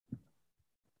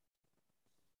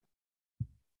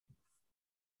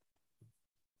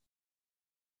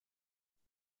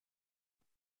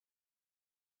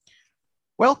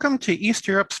Welcome to East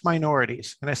Europe's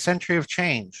Minorities in a Century of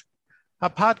Change, a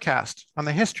podcast on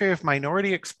the history of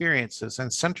minority experiences in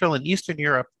Central and Eastern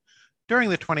Europe during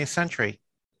the 20th century.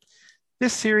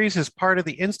 This series is part of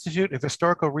the Institute of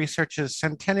Historical Research's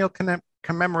centennial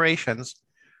commemorations,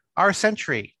 Our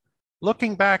Century,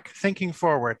 Looking Back, Thinking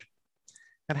Forward,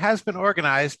 and has been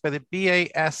organized by the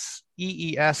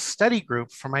BASEES Study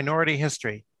Group for Minority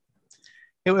History.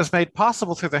 It was made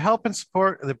possible through the help and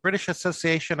support of the British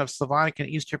Association of Slavonic and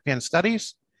East European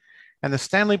Studies and the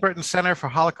Stanley Burton Center for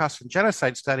Holocaust and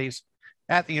Genocide Studies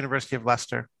at the University of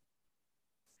Leicester.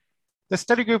 The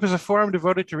study group is a forum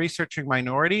devoted to researching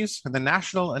minorities and the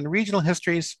national and regional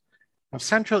histories of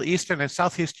Central, Eastern, and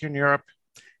Southeastern Europe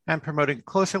and promoting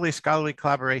closely scholarly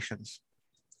collaborations.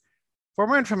 For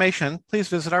more information, please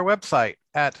visit our website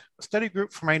at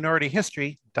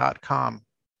studygroupforminorityhistory.com.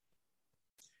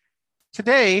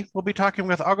 Today, we'll be talking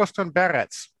with Ágoston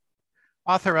Berecz,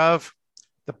 author of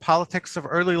The Politics of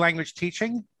Early Language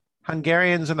Teaching,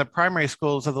 Hungarians in the Primary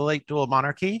Schools of the Late Dual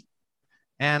Monarchy,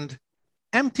 and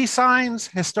Empty Signs,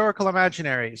 Historical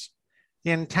Imaginaries,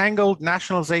 the Entangled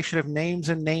Nationalization of Names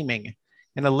and Naming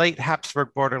in a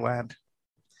Late-Habsburg Borderland.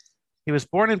 He was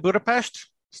born in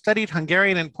Budapest, studied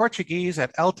Hungarian and Portuguese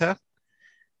at ELTE,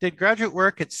 did graduate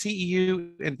work at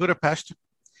CEU in Budapest,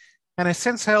 and has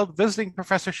since held visiting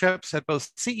professorships at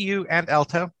both CEU and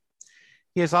ELTE.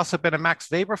 He has also been a Max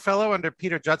Weber Fellow under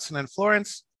Peter Judson in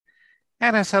Florence,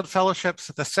 and has held fellowships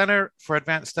at the Center for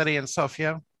Advanced Study in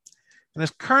Sofia, and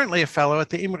is currently a fellow at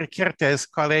the Imre Kertész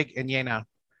Kolleg Jena.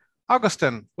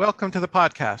 Ágoston, welcome to the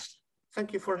podcast.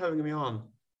 Thank you for having me on.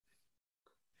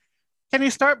 Can you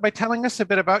start by telling us a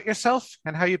bit about yourself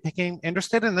and how you became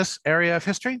interested in this area of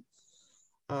history?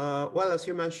 Well, as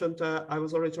you mentioned, I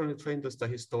was originally trained as a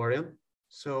historian.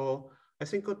 So I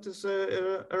think it was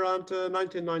around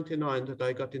 1999 that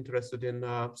I got interested in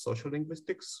social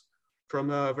linguistics from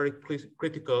a very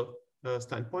critical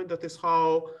standpoint. That is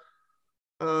how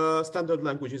standard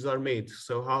languages are made.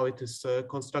 So how it is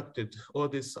constructed, all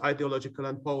these ideological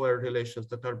and power relations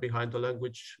that are behind the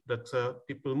language that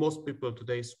most people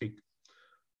today speak,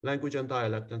 language and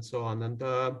dialect and so on. And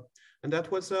that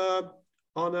was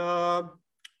on a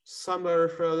summer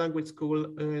language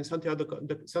school in Santiago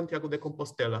de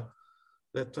Compostela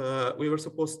that we were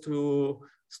supposed to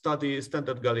study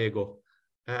standard Gallego.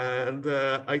 And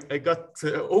I got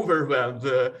overwhelmed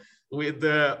with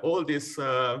all this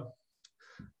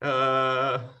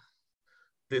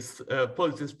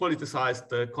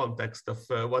politicized context of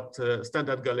what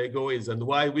standard Gallego is and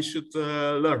why we should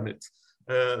learn it.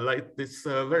 Like this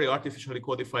very artificially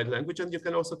codified language, and you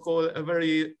can also call a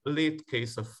very late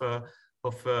case of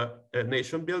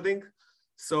nation building.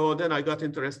 So then I got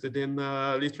interested in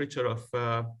literature of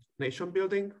nation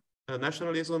building,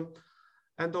 nationalism,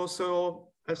 and also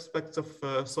aspects of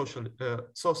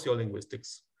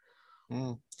sociolinguistics.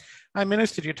 I'm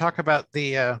interested you talk about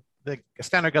the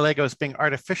standard Gallego as being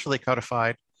artificially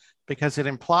codified, because it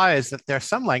implies that there are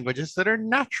some languages that are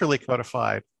naturally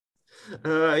codified.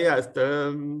 Yes,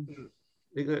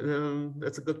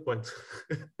 that's a good point.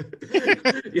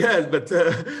 Yes, but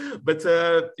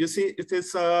you see, it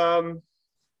is a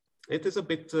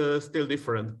bit still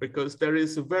different, because there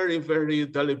is very, very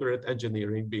deliberate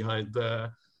engineering behind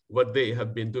what they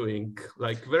have been doing,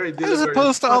 like very deliberate. As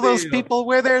opposed to all those people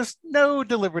where there's no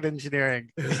deliberate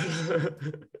engineering.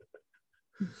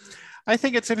 I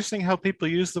think it's interesting how people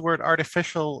use the word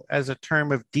artificial as a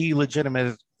term of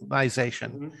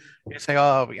delegitimization. You say,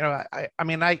 oh, you know, I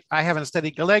mean, I haven't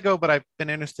studied Gallego, but I've been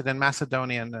interested in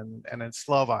Macedonian and in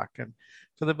Slovak. And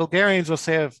so the Bulgarians will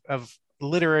say of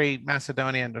literary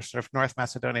Macedonian or sort of North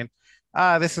Macedonian,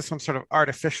 this is some sort of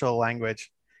artificial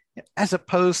language, as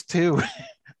opposed to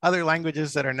other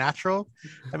languages that are natural.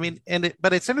 I mean,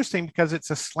 but it's interesting because it's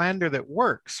a slander that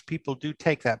works. People do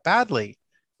take that badly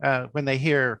when they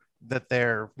hear that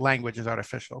their language is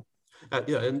artificial.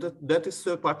 Yeah, and that is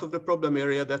part of the problem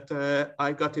area that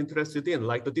I got interested in,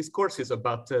 like the discourses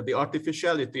about the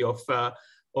artificiality of a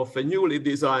newly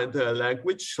designed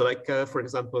language, like, for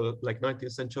example, like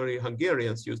 19th century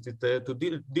Hungarians used it to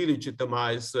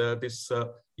delegitimize these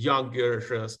younger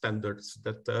standards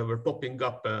that were popping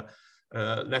up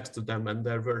next to them, and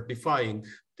they were defying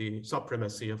the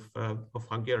supremacy of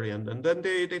Hungarian. And then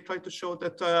they tried to show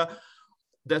that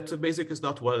that basic is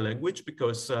not one language,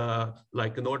 because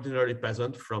like an ordinary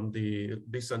peasant from the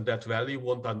this and that valley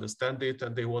won't understand it,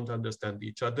 and they won't understand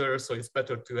each other. So it's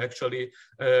better to actually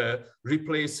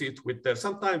replace it with their,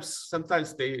 sometimes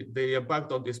they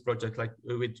embarked on this project, like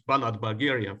with Banat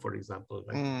Bulgarian, for example.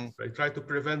 Like, they try to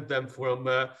prevent them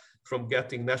from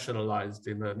getting nationalized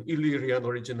in an Illyrian,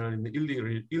 originally in the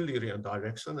Illyrian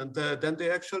direction. And then they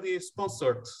actually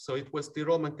sponsored, so it was the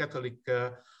Roman Catholic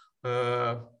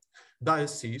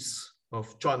Diocese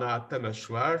of Jana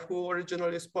Temesvár, who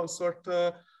originally sponsored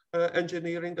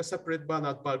engineering a separate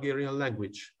Banat Bulgarian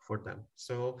language for them.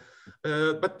 So,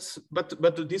 but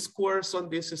the discourse on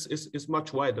this is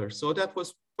much wider. So that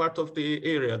was part of the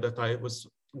area that I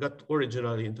got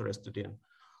originally interested in.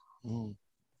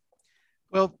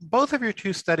 Well, both of your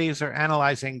two studies are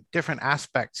analyzing different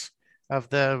aspects of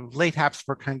the late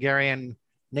Habsburg Hungarian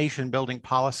nation building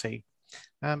policy.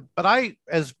 But I,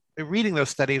 as reading those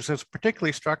studies, was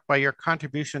particularly struck by your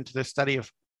contribution to the study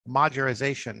of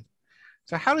Magyarization.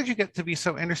 So how did you get to be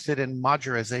so interested in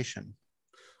Magyarization?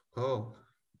 Oh,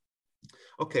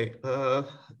 okay.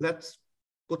 Let's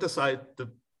put aside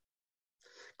the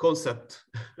concept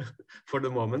for the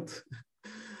moment,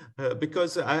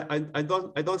 because I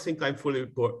don't think I'm fully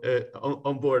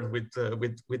on board with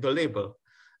the label.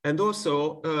 And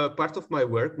also part of my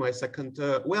work, my second,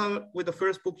 well, with the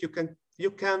first book, you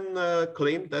can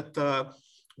claim that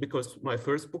because my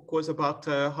first book was about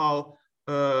how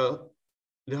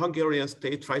the Hungarian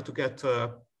state tried to get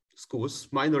schools,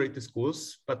 minority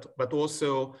schools, but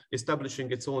also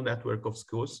establishing its own network of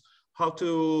schools, how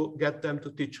to get them to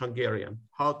teach Hungarian,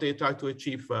 how they try to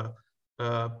achieve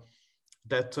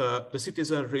that the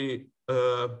citizenry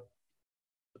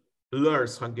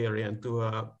learns Hungarian to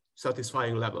a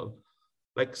satisfying level.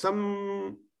 Like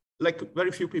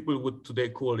very few people would today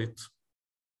call it,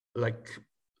 like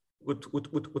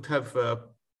would have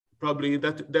probably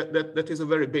that is a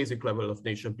very basic level of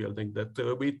nation building that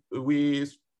we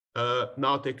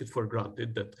now take it for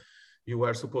granted that you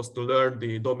are supposed to learn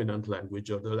the dominant language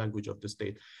or the language of the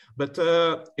state. But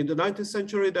in the 19th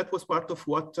century, that was part of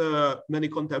what many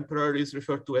contemporaries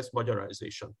refer to as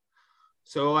Magyarization.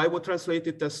 So I would translate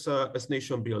it as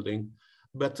nation building.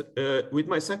 But with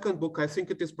my second book, I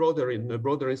think it is broader in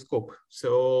scope.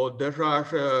 So there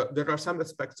are some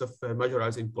aspects of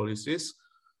Magyarizing policies,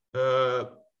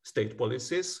 state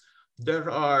policies. There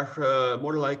are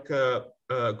more like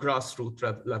grassroots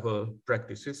level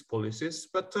practices, policies,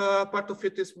 but part of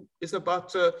it is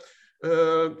about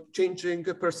changing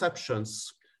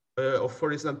perceptions of,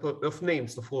 for example, of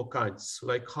names of all kinds,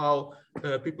 like how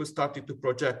people started to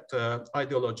project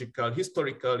ideological,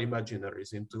 historical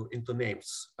imaginaries into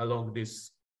names along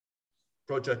this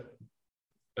project,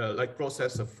 like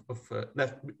process of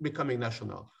becoming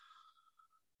national.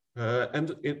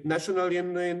 And national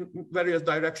in various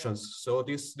directions. So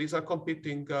these are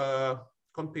competing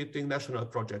national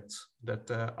projects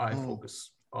that I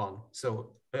focus on.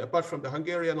 So apart from the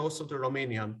Hungarian, also the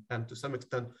Romanian, and to some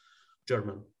extent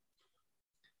German.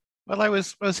 Well, I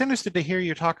was interested to hear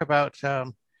you talk about,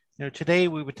 today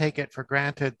we would take it for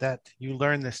granted that you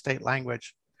learn the state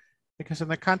language, because in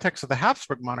the context of the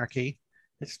Habsburg monarchy,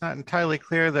 it's not entirely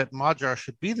clear that Magyar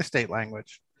should be the state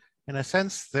language. In a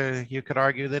sense, you could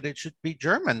argue that it should be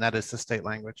German that is the state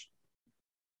language.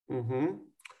 Mm-hmm.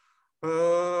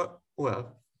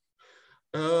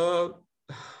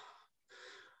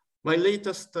 My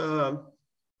latest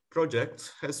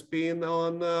project has been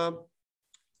on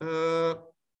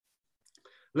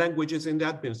languages in the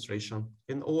administration,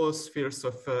 in all spheres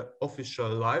of official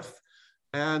life.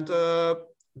 And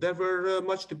there were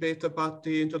much debate about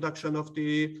the introduction of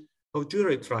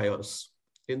jury trials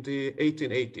in the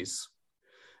 1880s.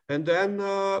 And then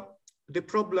the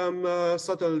problem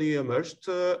suddenly emerged.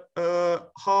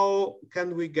 How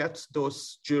can we get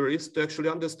those juries to actually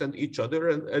understand each other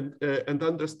and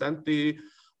understand the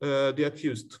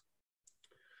accused?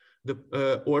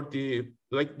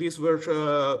 These were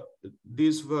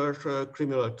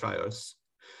criminal trials.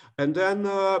 And then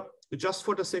just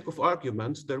for the sake of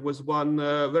argument, there was one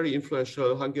very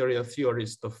influential Hungarian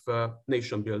theorist of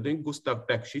nation building, Gustav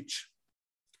Beksic,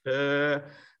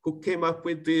 who came up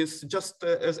with this just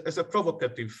as a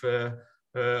provocative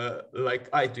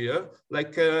idea,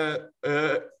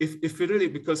 if we really,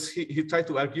 because he tried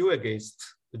to argue against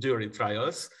jury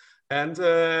trials, and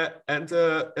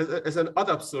as an ad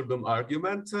absurdum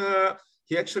argument,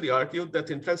 he actually argued that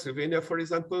in Transylvania, for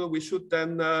example, we should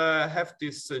then have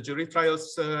these jury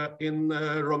trials in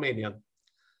Romanian,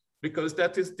 because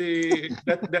that is the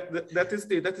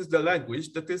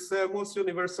language that is most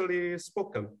universally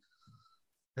spoken.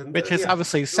 And, which is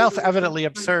obviously self-evidently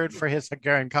absurd for his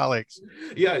Hungarian colleagues.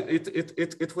 Yeah,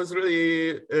 it was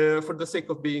really for the sake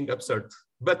of being absurd.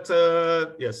 But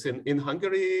yes, in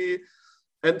Hungary,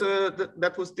 and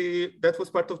that was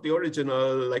part of the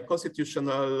original like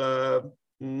constitutional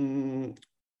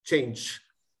change,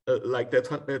 like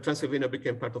that Transylvania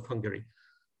became part of Hungary.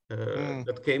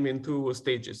 That came in two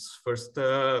stages. First,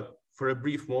 for a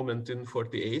brief moment in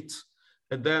 '48,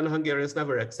 and then Hungarians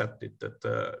never accepted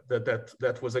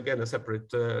that was again a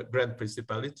separate Grand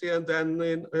Principality. And then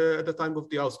at the time of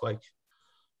the Ausgleich,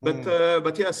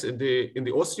 but yes, in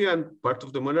the Austrian part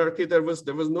of the monarchy, there was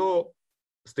no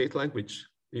state language.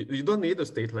 You don't need a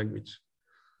state language.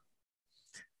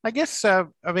 I guess I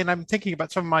mean, I'm thinking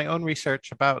about some of my own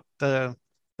research about the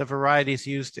varieties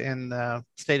used in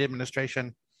state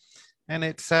administration. And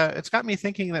it's got me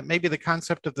thinking that maybe the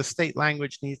concept of the state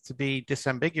language needs to be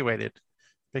disambiguated,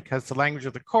 because the language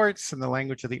of the courts and the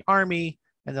language of the army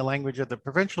and the language of the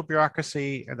provincial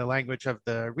bureaucracy and the language of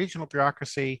the regional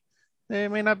bureaucracy, they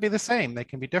may not be the same. They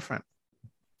can be different.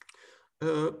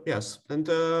 Yes, and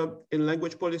in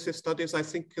language policy studies, I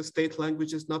think state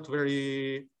language is not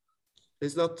a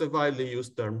widely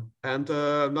used term and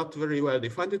not very well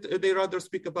defined. They rather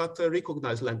speak about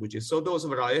recognized languages. So those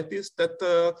varieties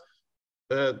that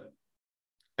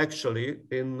actually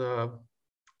in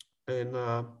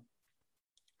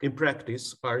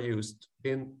practice are used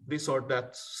in this or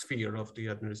that sphere of the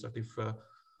administrative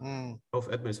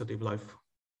life.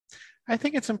 I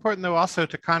think it's important, though, also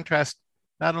to contrast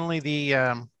not only the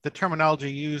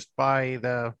terminology used by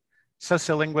the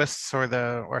sociolinguists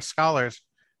or scholars,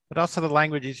 but also the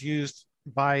languages used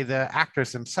by the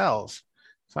actors themselves.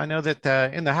 So I know that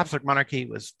in the Habsburg monarchy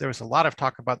there was a lot of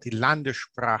talk about the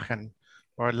Landessprachen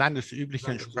or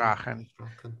landesüblichen Sprachen,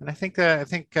 and I think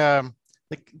the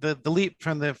leap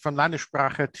from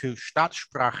Landessprache to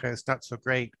Staatssprache is not so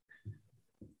great.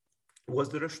 Was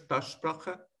there a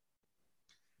Staatssprache?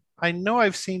 I know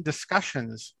I've seen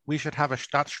discussions we should have a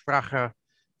Staatssprache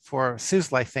for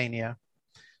Cisleithania,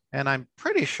 and I'm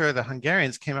pretty sure the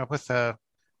Hungarians came up with a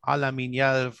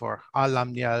Alaminyelv or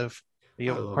Alamnyelv.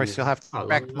 Of course, you'll have to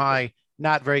correct my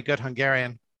not very good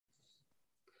Hungarian.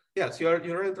 Yes,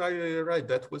 you're entirely right.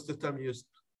 That was the term used,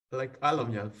 like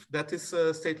Alamnyelv. That is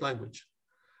a state language.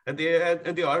 And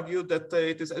they argued that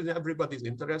it is in everybody's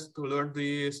interest to learn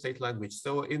the state language.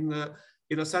 So in a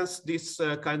sense, this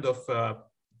kind of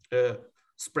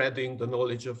spreading the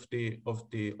knowledge of the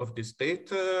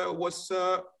state was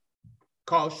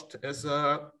couched as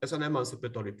an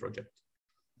emancipatory project.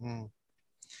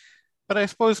 But I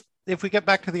suppose if we get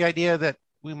back to the idea that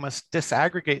we must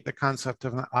disaggregate the concept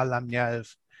of an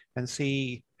Alamnyelv and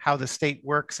see how the state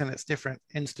works in its different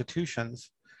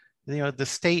institutions, the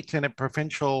state in a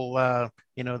provincial,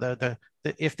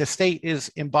 if the state is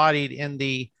embodied in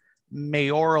the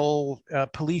mayoral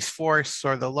police force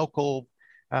or the local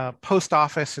post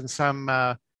office in some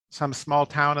small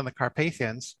town in the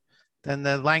Carpathians, then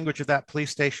the language of that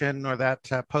police station or that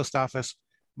post office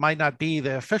might not be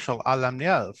the official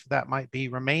Alamnyelv. That might be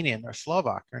Romanian or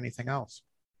Slovak or anything else.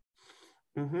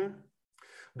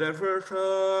 There were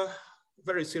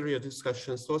very serious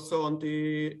discussions also in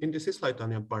the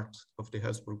Cisleithanian part of the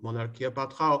Habsburg monarchy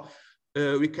about how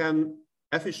we can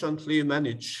efficiently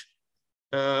manage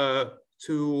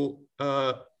to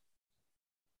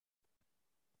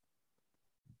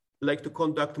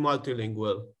conduct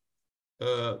multilingual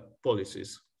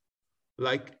policies.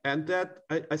 And that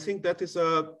I think that is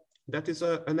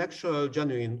an actual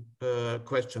genuine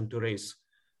question to raise.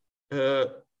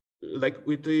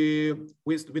 With the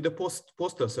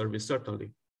postal service,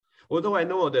 certainly. Although I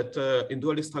know that in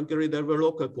dualist Hungary, there were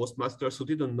local postmasters who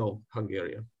didn't know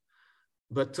Hungarian,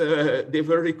 but they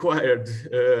were required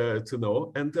to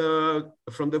know. And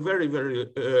from the very, very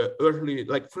early,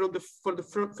 from the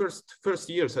first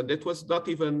years, and it was not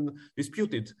even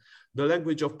disputed, the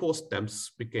language of post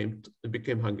stamps became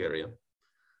Hungarian.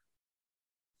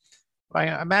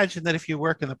 I imagine that if you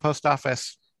work in the post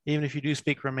office, even if you do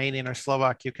speak Romanian or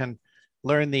Slovak, you can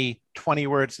learn the 20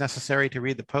 words necessary to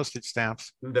read the postage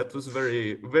stamps. That was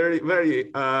very, very, very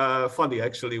funny,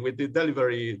 actually, with the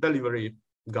delivery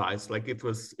guys. It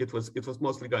was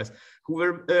mostly guys who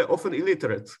were often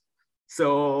illiterate.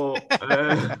 So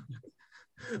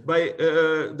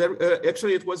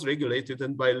actually it was regulated,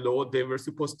 and by law they were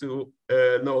supposed to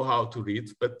know how to read,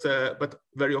 but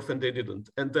very often they didn't.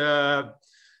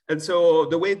 And so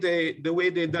the way they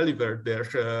delivered their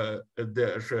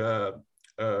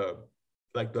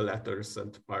the letters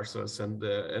and parcels and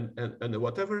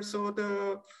whatever, so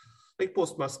the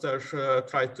postmaster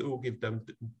tried to give them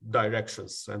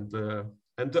directions, and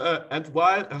And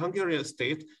while the Hungarian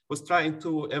state was trying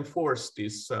to enforce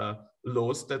these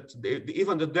laws that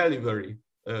even the delivery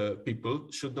people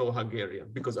should know Hungarian,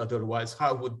 because otherwise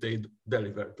how would they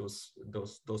deliver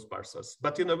those parcels?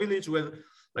 But in a village where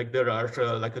like there are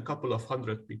like a couple of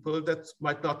hundred people, that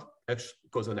might not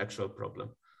cause an actual problem.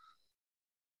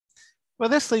 Well,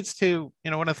 this leads to,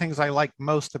 one of the things I like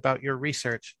most about your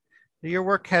research. Your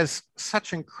work has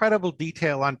such incredible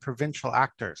detail on provincial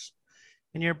actors.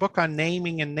 In your book on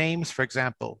naming and names, for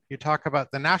example, you talk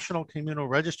about the National Communal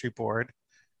Registry Board,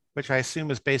 which I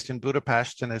assume is based in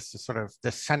Budapest and is sort of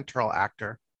the central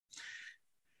actor.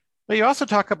 But you also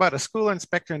talk about a school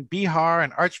inspector in Bihar,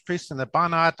 an archpriest in the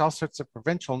Banat, all sorts of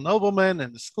provincial noblemen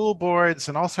and school boards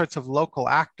and all sorts of local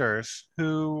actors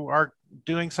who are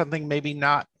doing something maybe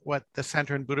not what the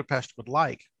center in Budapest would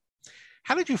like.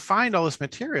 How did you find all this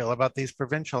material about these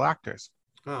provincial actors?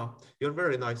 Oh, you're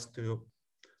very nice to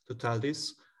tell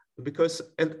this, because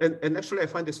and actually I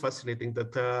find this fascinating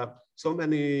that so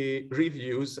many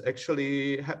reviews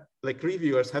actually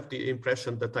reviewers have the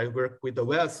impression that I work with a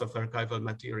wealth of archival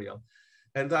material,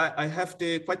 and I have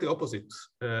quite the opposite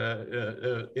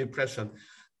impression.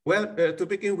 Well, to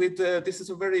begin with, this is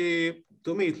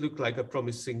to me it looked like a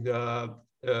promising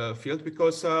field,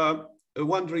 because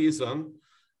one reason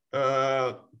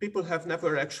people have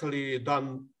never actually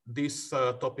done this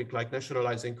topic, like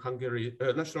nationalizing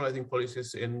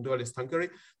policies in dualist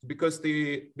Hungary, because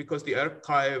the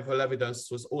archival evidence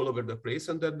was all over the place,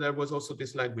 and then there was also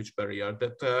this language barrier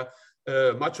that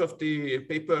much of the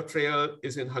paper trail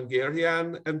is in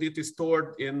Hungarian, and it is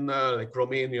stored in like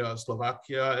Romania,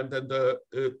 Slovakia, and then the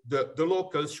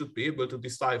locals should be able to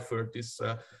decipher this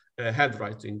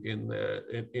handwriting in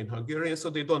Hungarian, so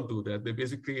they don't do that. They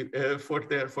basically, for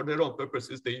their own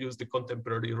purposes, they use the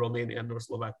contemporary Romanian or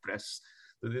Slovak press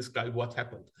to describe what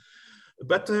happened.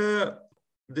 But the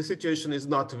situation is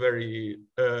not very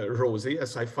rosy,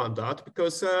 as I found out,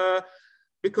 because like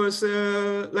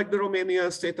the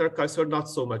Romanian state archives are not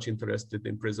so much interested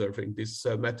in preserving this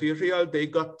material. They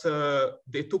took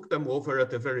them over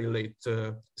at a very late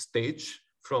stage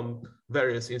from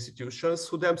various institutions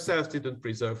who themselves didn't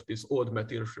preserve this old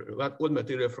material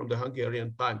from the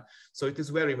Hungarian time. So it is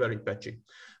very, very patchy.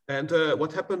 And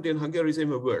what happened in Hungary is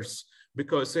even worse,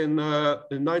 because in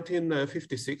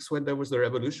 1956, when there was the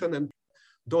revolution, and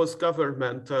those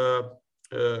government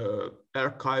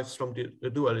archives from the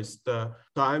dualist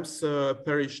times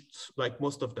perished, like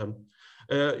most of them.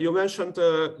 You mentioned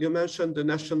the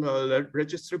National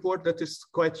Registry Board. That is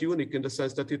quite unique in the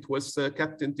sense that it was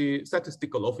kept in the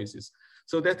statistical offices.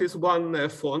 So that is one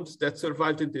font that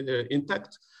survived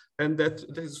intact, and that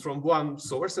is from one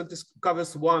source, and this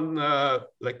covers one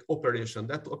operation.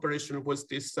 That operation was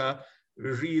this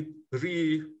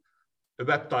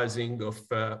re-baptizing of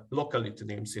locality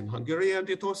names in Hungary, and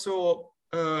it also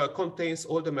contains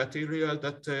all the material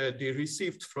that they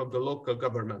received from the local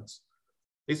governments.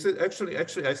 It's actually,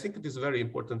 I think it is very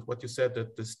important what you said,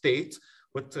 that the state,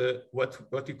 what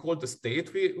you call the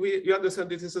state, we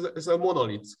understand it as a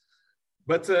monolith,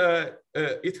 but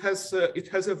it has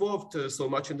evolved so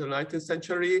much in the 19th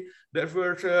century. There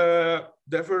were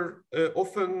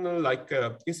often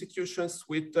institutions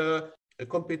with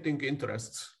competing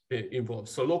interests involved.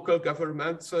 So local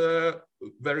governments,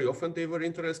 very often they were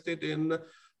interested in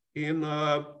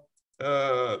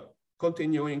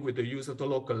continuing with the use of the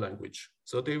local language.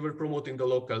 So they were promoting the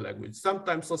local language.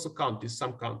 Sometimes also counties,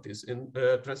 some counties. In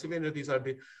Transylvania, these are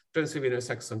the Transylvanian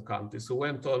Saxon counties who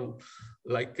went on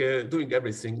doing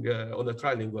everything on a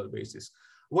trilingual basis.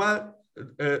 While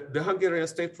the Hungarian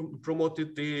state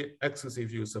promoted the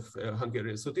exclusive use of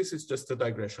Hungarian. So this is just a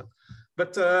digression.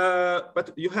 But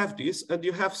you have this, and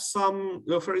you have some,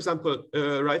 for example,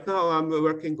 right now I'm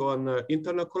working on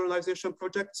internal colonization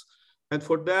projects. And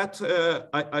for that,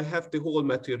 I have the whole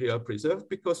material preserved,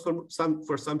 because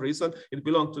for some reason it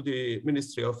belonged to the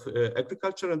Ministry of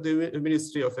Agriculture, and the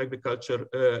Ministry of Agriculture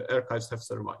archives have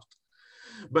survived.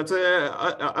 But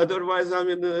otherwise, I'm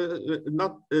in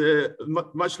not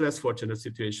much less fortunate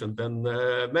situation than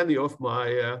many of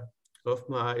my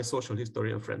social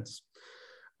historian friends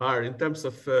are in terms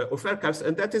of archives,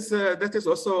 and that is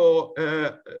also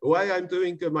why I'm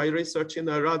doing my research in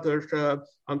a rather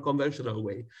unconventional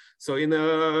way. So in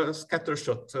a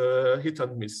scattershot, hit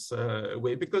and miss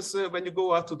way, because when you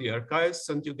go out to the archives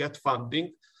and you get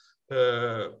funding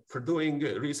for doing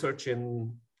research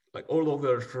in all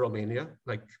over Romania,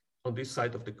 like on this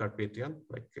side of the Carpathian,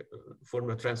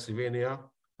 former Transylvania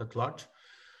at large,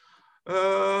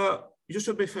 you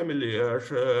should be familiar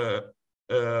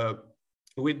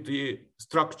with the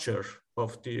structure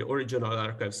of the original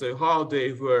archives, so how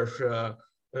they were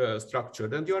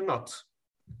structured, and you're not.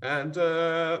 and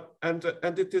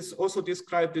it is also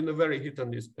described in a very hit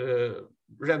and miss,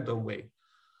 random way.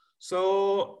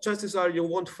 So chances are you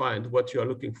won't find what you are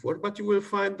looking for, but you will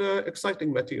find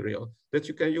exciting material that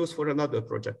you can use for another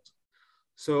project.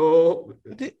 So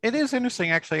it is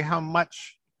interesting, actually, how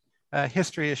much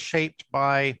history is shaped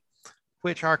by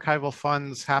which archival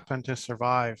funds happen to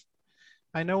survive.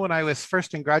 I know when I was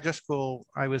first in graduate school,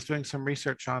 I was doing some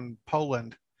research on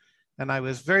Poland, and I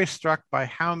was very struck by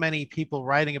how many people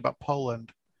writing about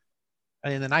Poland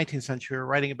in the 19th century were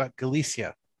writing about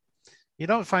Galicia. You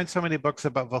don't find so many books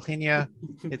about Volhynia.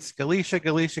 It's Galicia,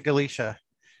 Galicia, Galicia.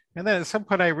 And then at some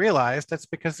point I realized that's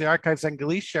because the archives on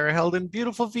Galicia are held in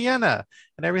beautiful Vienna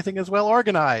and everything is well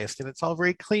organized and it's all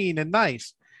very clean and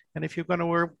nice. And if you're going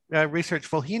to research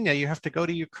Volhynia, you have to go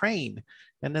to Ukraine.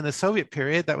 And in the Soviet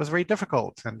period, that was very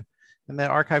difficult. And the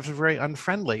archives were very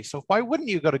unfriendly. So why wouldn't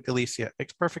you go to Galicia? It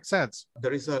makes perfect sense.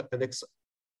 There is an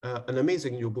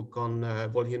amazing new book on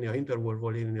Volhynia, interwar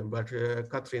Volhynia, by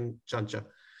Katrin Chancha.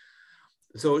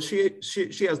 So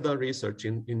she has done research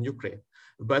in Ukraine,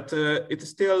 but it's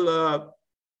still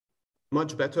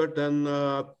much better than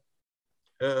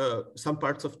some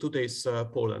parts of today's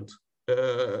Poland,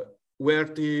 where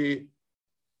the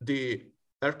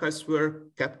archives were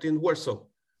kept in Warsaw,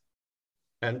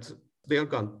 and they are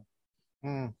gone.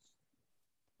 Mm.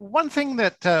 One thing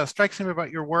that strikes me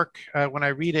about your work when I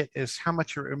read it is how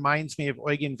much it reminds me of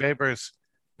Eugen Weber's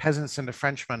Peasants and the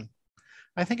Frenchmen.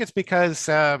 I think it's because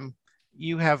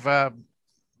you have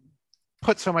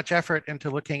put so much effort into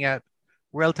looking at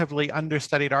relatively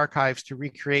understudied archives to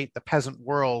recreate the peasant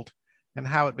world and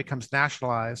how it becomes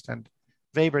nationalized, and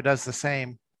Weber does the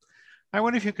same. I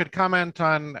wonder if you could comment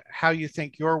on how you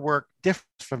think your work differs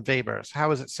from Weber's.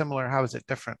 How is it similar? How is it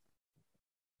different?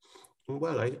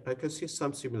 Well, I can see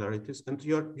some similarities, and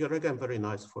you're again very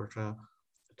nice for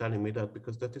telling me that,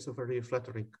 because that is a very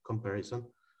flattering comparison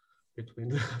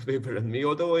between Weber and me,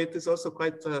 although it is also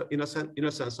quite, in a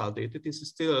sense, outdated. It is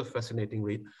still a fascinating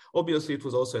read. Obviously, it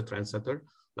was also a trendsetter,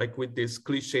 like with this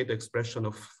cliched expression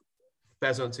of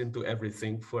peasants into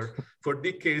everything for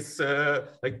decades,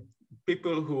 like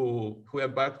people who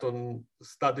embarked on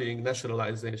studying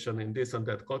nationalization in this and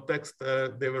that context,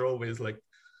 they were always like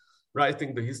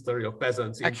writing the history of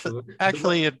peasants.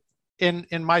 Actually,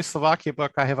 in my Slovakia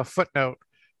book, I have a footnote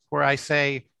where I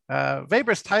say,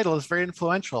 Weber's title is very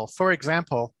influential, for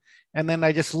example, and then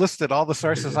I just listed all the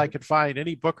sources I could find,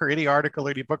 any book or any article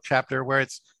or any book chapter where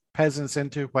it's peasants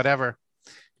into whatever.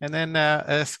 And then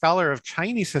a scholar of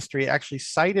Chinese history actually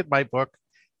cited my book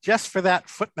just for that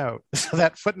footnote. So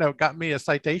that footnote got me a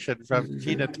citation from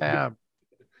Gina Tam.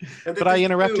 But I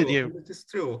interrupted you. It is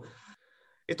true.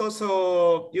 It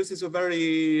also uses a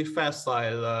very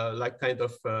facile, like kind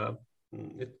of,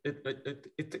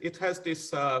 it has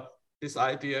this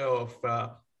idea of,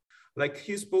 like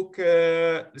his book,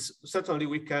 certainly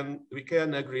we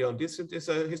can agree on this. It is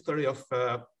a history of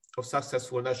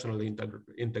successful national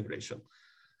integration.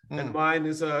 And mine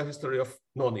is a history of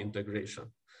non-integration.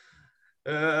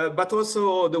 But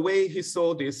also the way he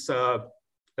saw this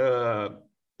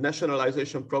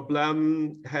nationalization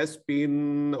problem has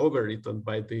been overwritten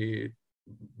by the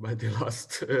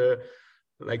last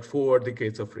like 4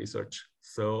 decades of research.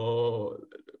 So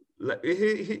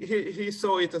he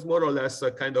saw it as more or less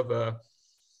a kind of a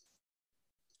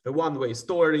one-way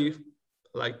story,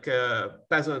 like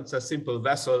peasants as simple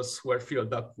vessels were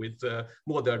filled up with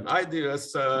modern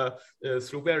ideas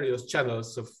through various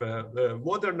channels of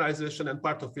modernization, and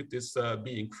part of it is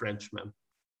being Frenchmen.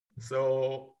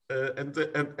 So and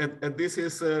this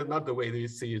is not the way we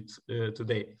see it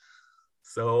today.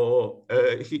 So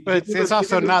but it's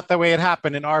also not the way it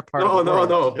happened in our part of the world.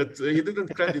 No, but he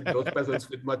didn't credit those peasants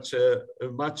with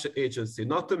much agency.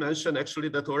 Not to mention, actually,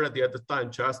 that already at the time,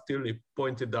 Charles Tilly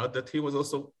pointed out that he was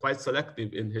also quite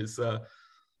selective in his,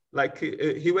 like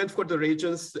he went for the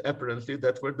regions, apparently,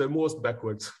 that were the most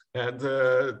backwards and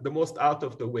the most out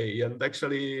of the way. And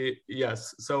actually,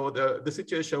 yes, so the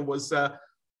situation was, so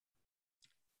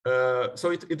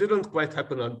it didn't quite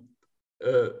happen on,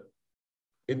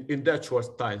 in that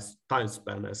short time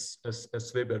span as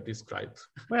Weber described.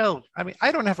 Well, I mean,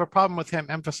 I don't have a problem with him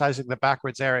emphasizing the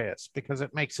backwards areas because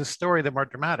it makes his story the more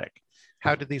dramatic.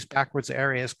 How did these backwards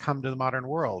areas come to the modern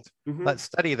world? Let's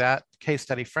study that. Case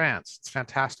study France. It's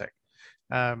fantastic.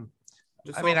 I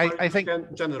think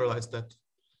can generalize that.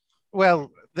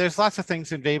 Well, there's lots of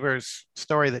things in Weber's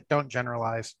story that don't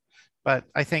generalize, but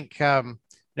I think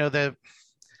the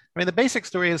basic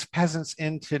story is peasants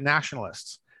into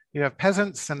nationalists. You have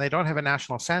peasants and they don't have a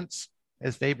national sense,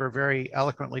 as Weber very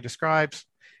eloquently describes.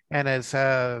 And as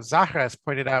Zahra has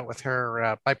pointed out with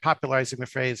her, by popularizing the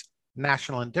phrase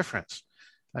national indifference.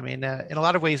 I mean, in a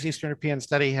lot of ways, Eastern European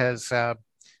study has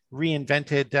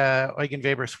reinvented Eugen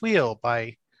Weber's wheel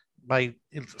by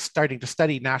starting to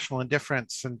study national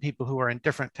indifference and people who are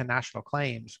indifferent to national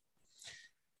claims.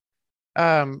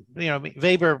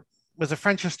 Weber was a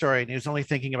French historian. He was only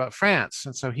thinking about France.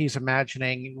 And so he's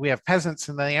imagining we have peasants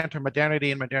and they enter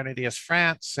modernity, and modernity is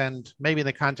France. And maybe in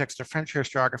the context of French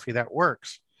historiography, that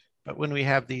works. But when we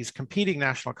have these competing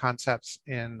national concepts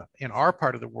in our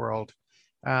part of the world,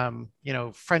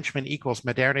 Frenchman equals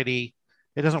modernity,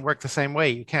 it doesn't work the same way.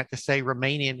 You can't just say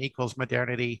Romanian equals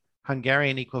modernity,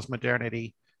 Hungarian equals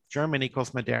modernity, German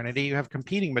equals modernity. You have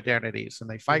competing modernities and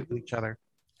they fight with each other.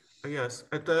 Yes,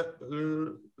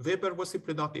 Weber was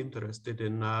simply not interested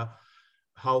in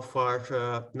how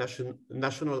far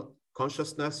national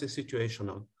consciousness is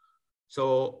situational.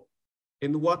 So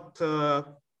in what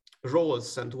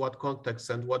roles and what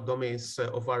contexts and what domains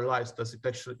of our lives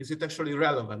is it actually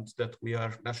relevant that we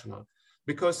are national?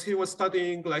 Because he was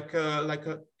studying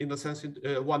in a sense,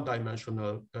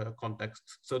 one-dimensional context.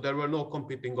 So there were no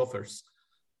competing offers.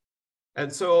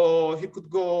 And so he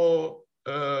could go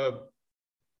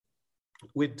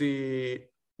with the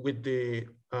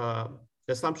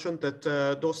assumption that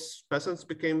those peasants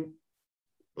became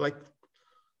like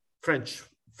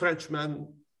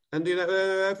Frenchmen, and in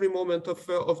every moment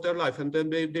of their life, and then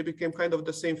they became kind of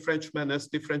the same Frenchmen as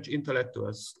the French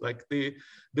intellectuals, like the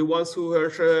ones who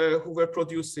were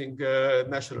producing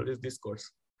nationalist discourse.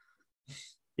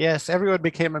 Yes, everyone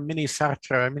became a mini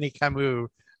Sartre, a mini Camus,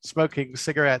 smoking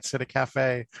cigarettes at a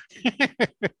cafe.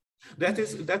 That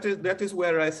is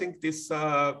where I think this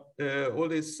all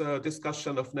this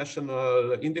discussion of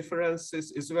national indifference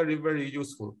is very, very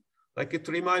useful. Like it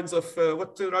reminds of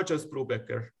what Rogers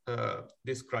Brubaker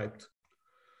described,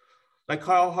 like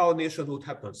how nationhood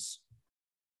happens.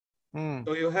 Mm.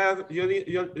 So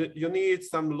you need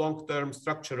some long-term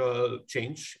structural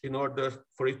change in order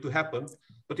for it to happen,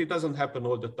 but it doesn't happen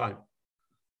all the time.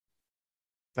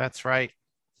 That's right.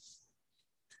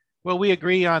 Well, we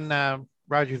agree on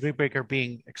Roger Brubaker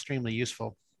being extremely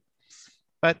useful.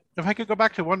 But if I could go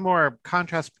back to one more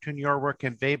contrast between your work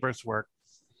and Weber's work.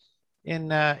 In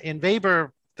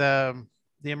Weber, the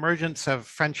emergence of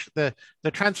French, the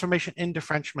transformation into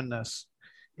Frenchmanness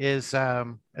is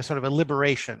a sort of a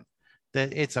liberation.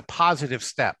 That it's a positive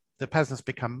step. The peasants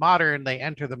become modern, they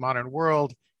enter the modern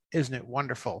world. Isn't it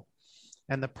wonderful?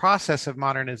 And the process of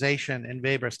modernization in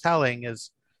Weber's telling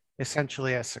is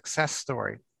essentially a success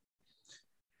story.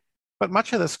 But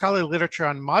much of the scholarly literature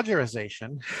on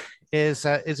modernization is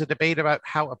a debate about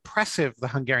how oppressive the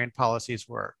Hungarian policies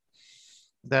were.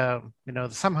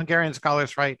 Some Hungarian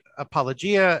scholars write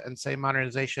apologia and say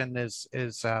modernization is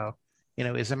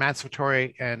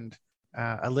emancipatory and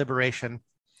a liberation.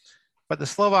 But the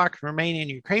Slovak, Romanian,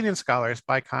 Ukrainian scholars,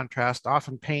 by contrast,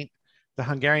 often paint the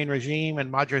Hungarian regime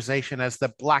and modernization as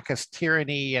the blackest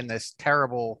tyranny and this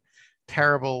terrible,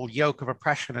 terrible yoke of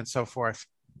oppression and so forth.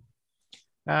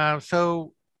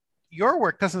 So your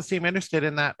work doesn't seem interested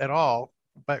in that at all,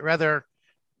 but rather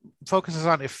focuses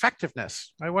on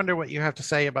effectiveness. I wonder what you have to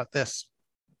say about this.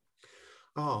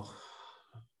 Oh,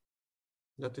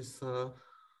 that is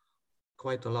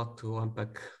quite a lot to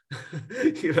unpack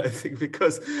here, I think,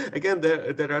 because again,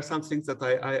 there are some things that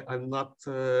I'm not,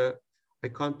 I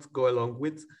can't go along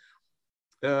with.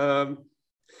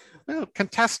 Well,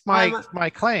 contest my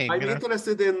claim. I'm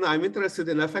interested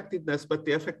in effectiveness, but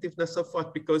the effectiveness of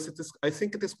what? Because I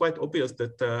think it is quite obvious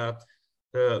that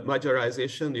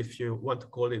Magyarization, if you want to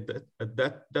call it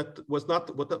that was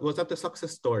not a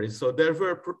success story. So there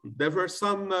were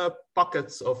some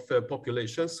pockets of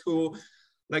populations who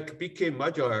like became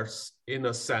Magyars in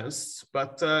a sense,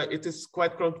 but it is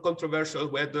quite controversial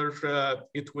whether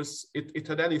it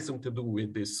had anything to do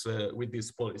with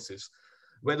these policies,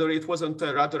 whether it wasn't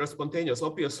rather spontaneous,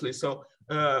 obviously. So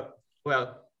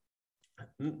well.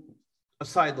 A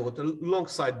long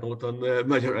side note on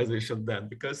Magyarization then,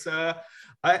 because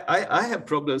I have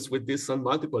problems with this on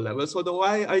multiple levels, although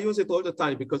I use it all the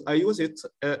time because I use it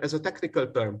as a technical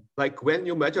term. Like when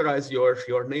you Magyarize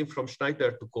your name from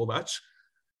Schneider to Kovács,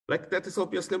 like that is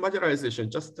obviously Magyarization,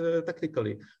 just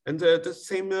technically. And the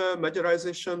same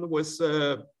Magyarization was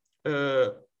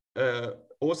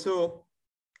also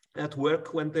at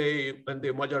work when they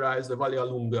Magyarized the Valia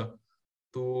Lunga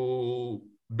to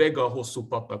Bega Hosszú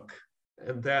Patak.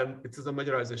 And then it is a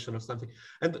Magyarization of something.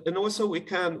 And also we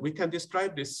can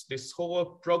describe this whole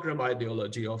program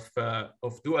ideology of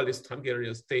dualist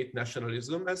Hungarian state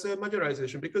nationalism as a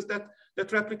Magyarization, because that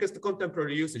replicates the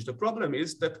contemporary usage. The problem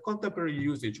is that contemporary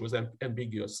usage was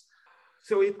ambiguous.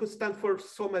 So it could stand for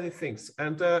so many things.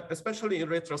 And especially in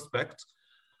retrospect,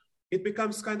 it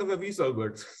becomes kind of a weasel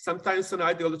word, sometimes an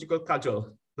ideological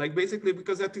cudgel. Like basically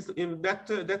because that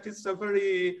is a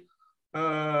very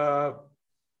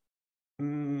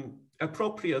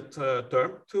appropriate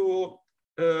term to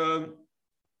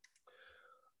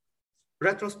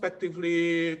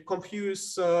retrospectively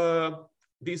confuse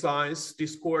designs,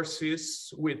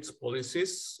 discourses with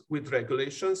policies, with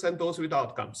regulations, and those with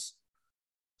outcomes.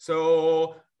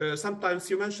 So sometimes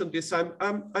you mentioned this. I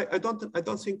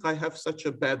don't think I have such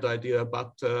a bad idea,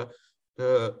 but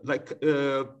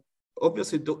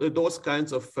obviously those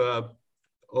kinds of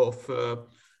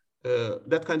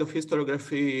that kind of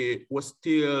historiography was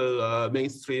still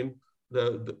mainstream,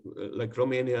 like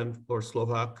Romanian or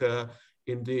Slovak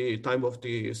in the time of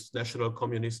the national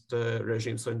communist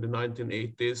regime, so in the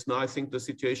 1980s. Now I think the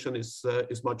situation is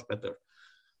much better.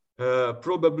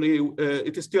 Probably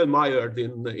it is still mired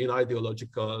in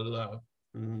ideological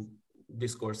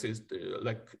discourses,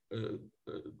 like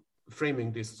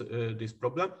framing this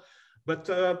problem, but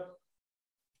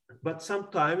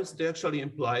sometimes they actually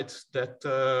implied that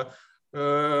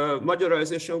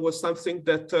Magyarization was something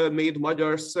that made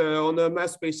Magyars on a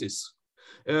mass basis.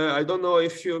 I don't know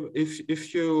if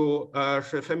you are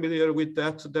familiar with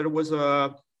that. There was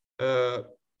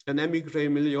an emigre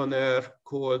millionaire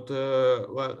called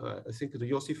I think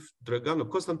Josif Dragan or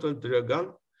Konstantin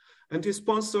Dragan, and he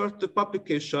sponsored the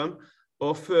publication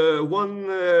of one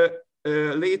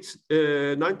late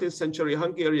 19th century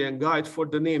Hungarian guide for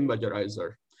the name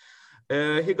Magyarizer.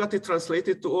 He got it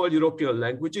translated to all European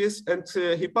languages, and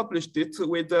he published it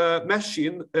with a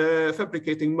machine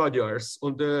fabricating Magyars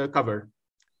on the cover.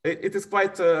 It is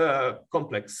quite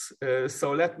complex,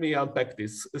 so let me unpack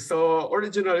this. So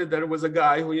originally there was a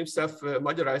guy who himself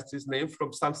Magyarized his name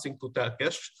from something to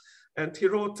Telkes, and he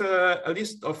wrote a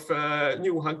list of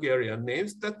new Hungarian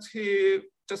names that he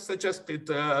just suggested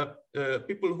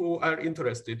people who are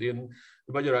interested in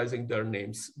Magyarizing their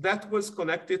names. That was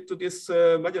connected to this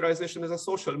Magyarization as a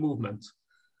social movement,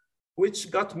 which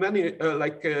got many,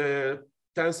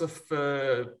 tens of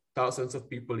thousands of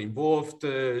people involved,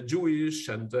 Jewish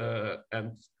and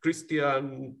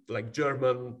Christian, like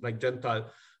German, like Gentile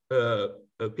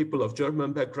people of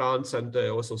German backgrounds and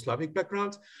also Slavic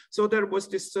backgrounds. So there was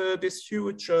this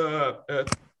huge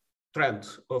trend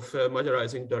of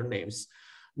Magyarizing their names.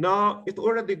 Now it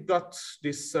already got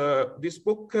this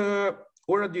book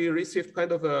already received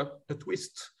kind of a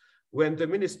twist when the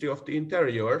Ministry of the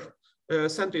Interior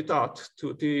sent it out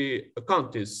to the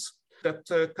counties that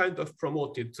kind of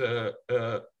promoted the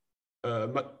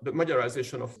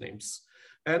Magyarization of names.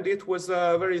 And it was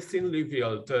a very thinly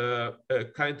veiled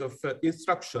kind of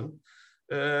instruction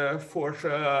for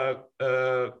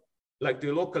like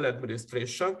the local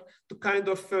administration to kind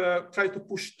of try to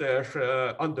push their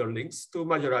underlings to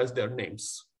Magyarize their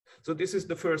names. So this is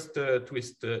the first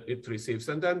twist it receives.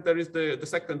 And then there is the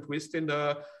second twist in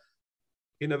a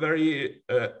very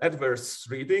adverse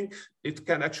reading. It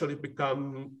can actually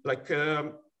become like,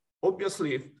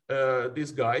 obviously this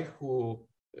guy who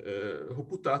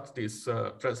put out these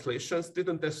translations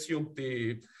didn't assume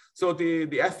so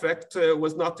the effect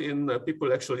was not in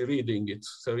people actually reading it.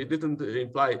 So it didn't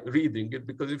imply reading it,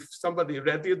 because if somebody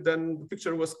read it, then the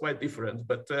picture was quite different.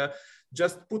 But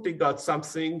just putting out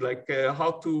something like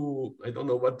how to, I don't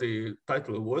know what the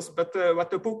title was, but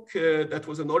a book that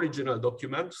was an original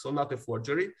document, so not a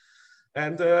forgery,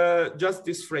 and just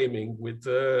this framing with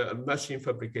machine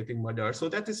fabricating Magyar. So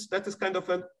that is kind of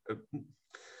a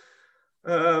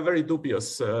very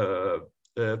dubious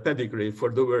pedigree for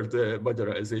the word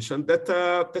Magyarization that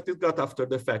it got after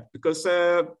the fact, because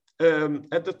at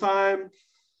the time,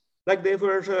 like they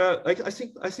were, like I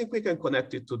think we can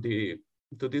connect it to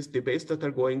these debates that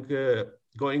are going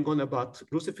on about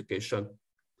Russification,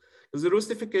 because the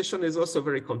Russification is also a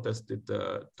very contested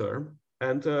term,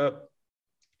 and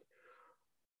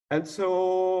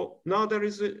so now there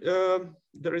is a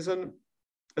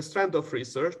strand of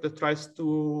research that tries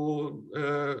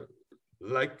to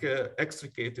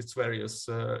extricate its various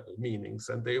meanings,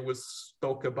 and they will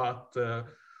talk about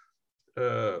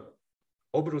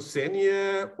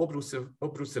obrusenie,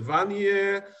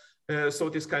 obrusevanie, so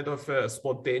this kind of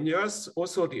spontaneous,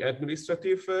 also the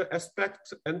administrative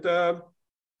aspect, and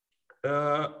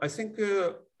I think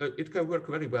it can work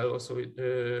very well also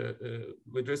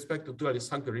with respect to dualist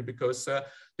Hungary, because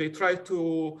they try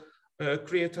to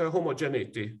create a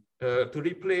homogeneity to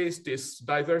replace this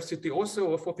diversity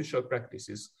also of official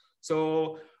practices.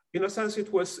 So in a sense,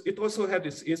 it also had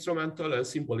its instrumental and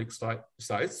symbolic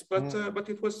sides, but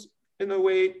it was in a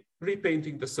way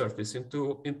repainting the surface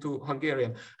into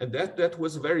Hungarian, and that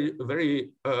was very,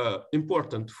 very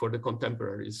important for the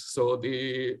contemporaries. So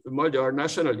the Magyar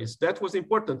nationalists, that was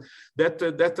important. That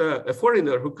a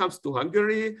foreigner who comes to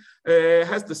Hungary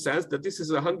has the sense that this is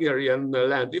a Hungarian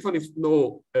land, even if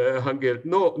no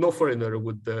foreigner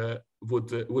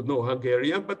would know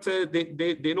Hungarian, but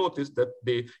they noticed that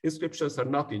the inscriptions are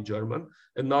not in German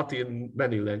and not in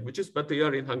many languages, but they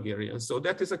are in Hungarian. So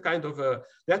that is a kind of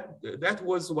that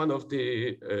was one of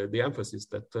the emphasis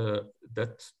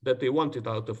that they wanted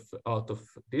out of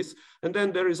this. And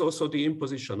then there is also the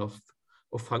imposition of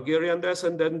Hungarianness,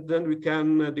 and then we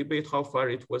can debate how far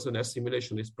it was an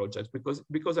assimilationist project,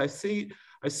 because I see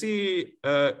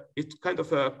it kind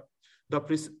of a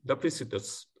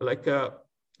duplicitous, like a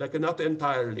not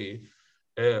entirely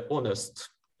honest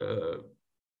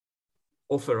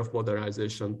offer of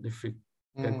modernization, if we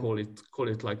can call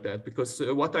it like that. Because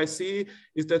what I see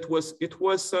is that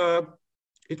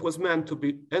it was meant to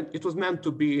be, and it was meant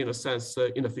to be in a sense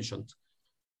inefficient,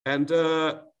 and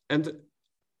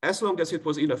as long as it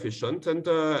was inefficient, and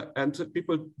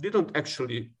people didn't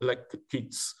actually, like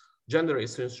kids,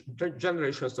 generations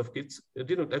of kids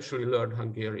didn't actually learn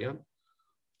Hungarian.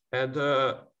 And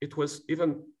it was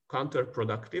even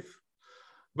counterproductive,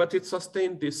 but it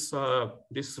sustained this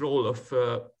role of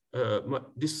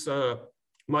this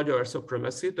Magyar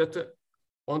supremacy that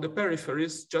on the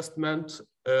peripheries just meant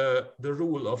the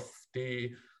rule of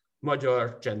the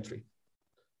Magyar gentry.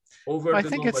 I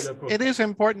think it is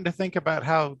important to think about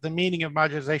how the meaning of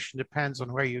Magyarization depends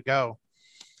on where you go.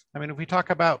 I mean, if we talk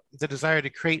about the desire to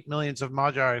create millions of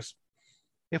Magyars,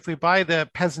 if we buy the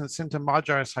peasants into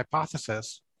Magyars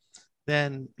hypothesis,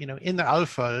 then, in the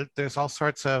Alföld, there's all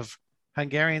sorts of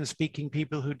Hungarian-speaking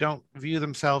people who don't view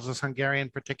themselves as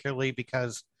Hungarian, particularly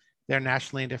because they're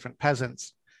nationally indifferent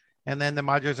peasants. And then the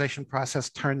Magyarization process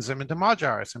turns them into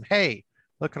Magyars. And hey,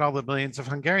 look at all the millions of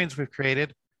Hungarians we've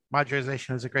created.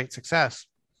 Magyarization is a great success.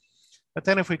 But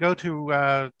then if we go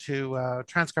to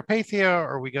Transcarpathia,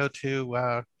 or we go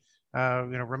to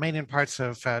Romanian parts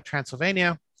of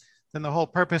Transylvania, then the whole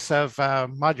purpose of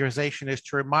Magyarization is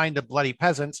to remind the bloody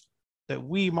peasants that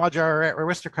we Magyar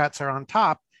aristocrats are on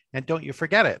top, and don't you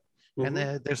forget it. Mm-hmm.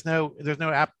 And there's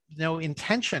no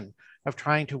intention of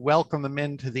trying to welcome them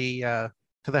into the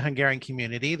Hungarian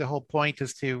community. The whole point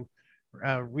is to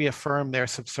reaffirm their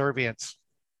subservience.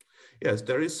 Yes,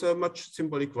 there is much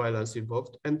symbolic violence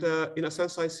involved, and in a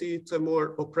sense, I see it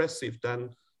more oppressive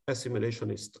than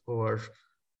assimilationist or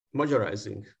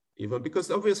Magyarizing, even, because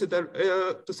obviously there,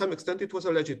 to some extent, it was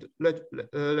a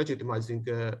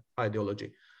legitimizing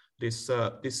ideology.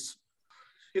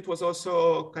 It was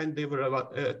also kind of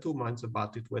about two minds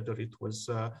about it, whether it was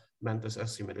meant as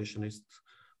assimilationist,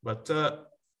 but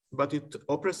it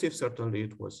oppressive, certainly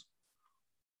it was.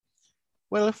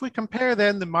 Well, if we compare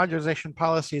then the Magyarization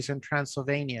policies in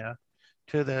Transylvania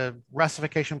to the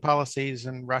Russification policies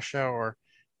in Russia, or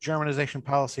Germanization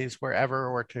policies wherever,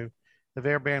 or to the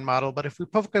Weberian model, but if we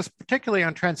focus particularly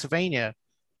on Transylvania,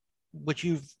 which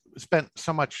you've spent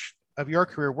so much of your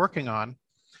career working on,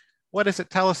 what does it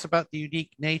tell us about the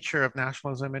unique nature of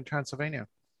nationalism in Transylvania?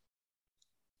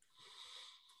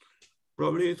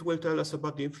 Probably it will tell us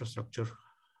about the infrastructure,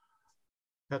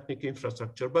 ethnic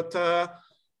infrastructure, but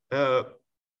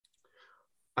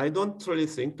I don't really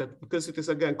think that, because it is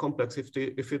again complex.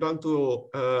 If you want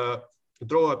to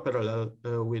draw a parallel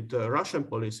with Russian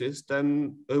policies,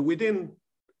 then within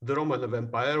the Roman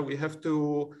Empire, we have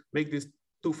to make this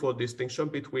twofold distinction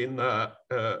between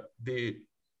the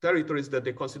territories that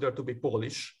they consider to be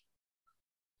Polish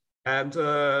and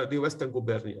the Western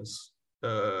gubernias.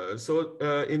 So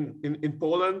in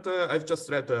Poland, I've just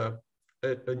read a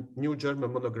new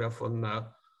German monograph on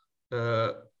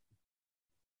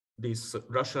these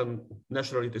Russian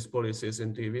nationalities policies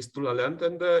in the Vistula land,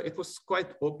 and it was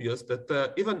quite obvious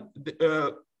that even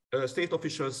the, state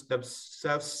officials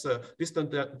themselves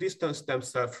distanced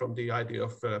themselves from the idea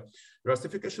of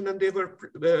Russification, and they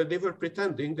were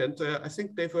pretending, and I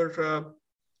think they were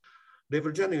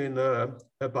genuine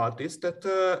about this,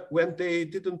 that when they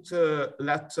didn't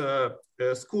let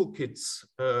school kids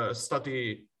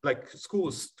study, like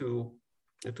schools to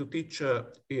teach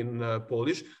in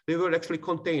Polish, they were actually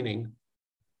containing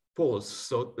Poles.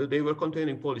 So they were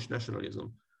containing Polish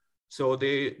nationalism. So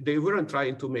they weren't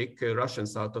trying to make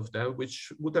Russians out of them,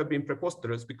 which would have been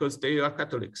preposterous because they are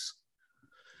Catholics.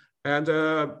 And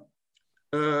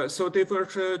so they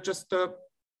were just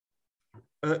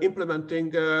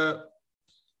implementing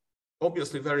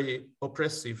obviously very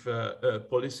oppressive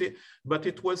policy, but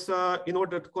it was in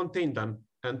order to contain them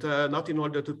and not in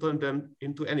order to turn them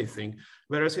into anything.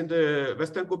 Whereas in the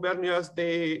Western gubernias,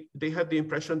 they had the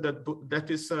impression that that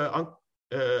is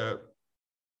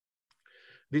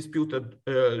disputed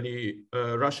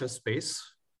Russian space.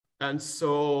 And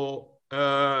so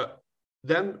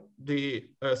then the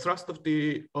thrust of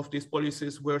these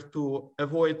policies were to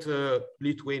avoid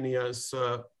Lithuanians,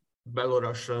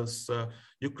 Belarusians,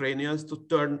 Ukrainians to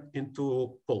turn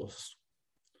into Poles.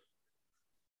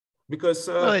 Because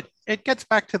well, it gets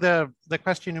back to the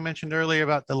question you mentioned earlier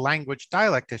about the language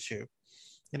dialect issue.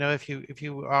 You know, if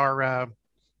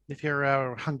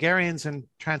you're Hungarians in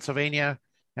Transylvania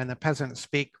and the peasants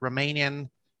speak Romanian,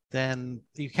 then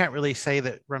you can't really say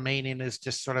that Romanian is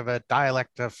just sort of a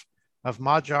dialect of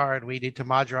Magyar, and we need to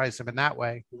Magyarize them in that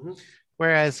way. Mm-hmm.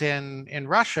 Whereas in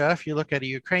Russia, if you look at a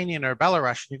Ukrainian or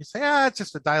Belarusian, you can say, it's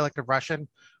just a dialect of Russian.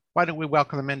 Why don't we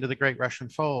welcome them into the great Russian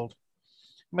fold?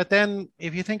 But then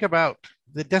if you think about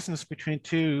the distance between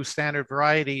two standard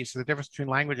varieties, the difference between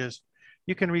languages,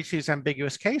 you can reach these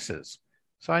ambiguous cases.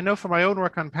 So I know from my own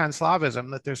work on Pan-Slavism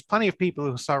that there's plenty of people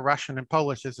who saw Russian and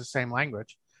Polish as the same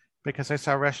language because they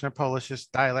saw Russian and Polish as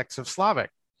dialects of Slavic.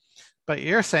 But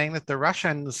you're saying that the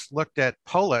Russians looked at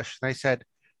Polish and they said,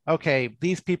 okay,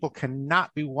 these people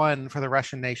cannot be won for the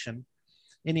Russian nation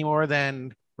any more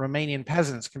than Romanian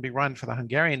peasants can be run for the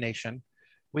Hungarian nation.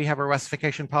 We have a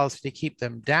Russification policy to keep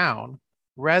them down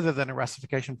rather than a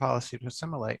Russification policy to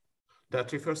assimilate.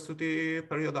 That refers to the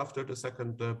period after the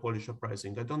second Polish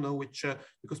uprising. I don't know which,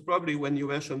 because probably when you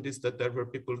mentioned this, that there were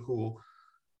people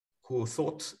who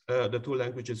thought the two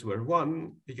languages were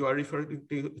one, you are referring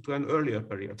to an earlier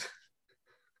period.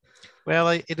 Well,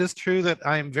 it is true that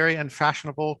I'm very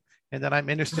unfashionable and that I'm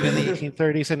interested in the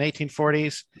 1830s and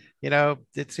 1840s. You know,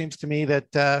 it seems to me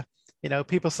that, you know,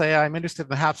 people say I'm interested in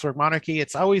the Habsburg monarchy.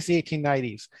 It's always the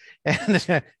 1890s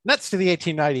and nuts to the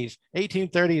 1890s.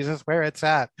 1830s is where it's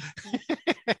at.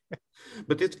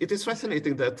 But it is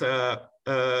fascinating that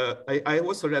I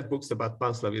also read books about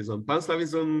Pan-Slavism.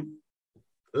 Pan-Slavism,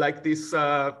 like this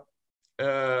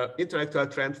intellectual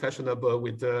trend fashionable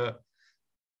with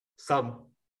some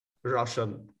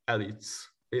Russian elites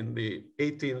in the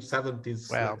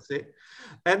 1870s, well, let's say.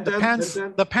 And the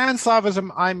Pan-Slavism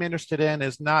I'm interested in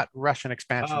is not Russian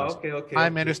expansionism. Okay,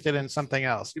 I'm interested in something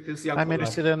else. I'm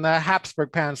interested in the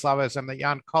Habsburg Pan-Slavism that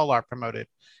Jan Kolar promoted.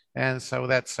 And so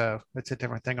it's a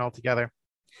different thing altogether.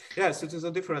 Yes, it is a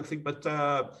different thing, but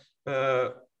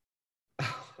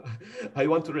I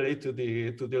want to relate to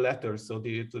the letters, so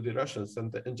to the Russians,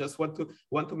 and just want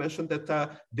to mention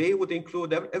that they would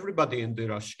include everybody in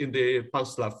the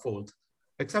Pan-Slav fold,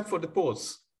 except for the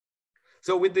Poles.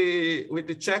 So with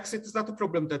the Czechs, it is not a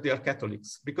problem that they are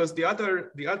Catholics, because the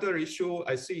other issue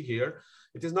I see here,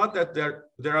 it is not that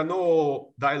there are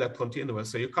no dialect continua.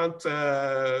 So you can't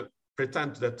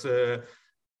pretend that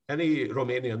any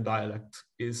Romanian dialect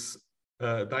is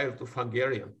a dialect of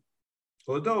Hungarian,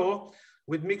 although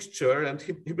with mixture and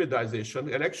hybridization,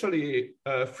 and actually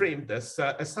framed as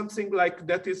something like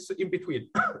that is in between.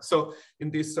 So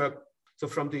in this, so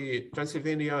from the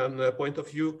Transylvanian point of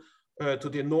view, to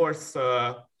the north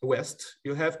west,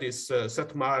 you have this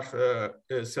Satmar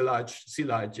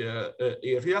Szilágy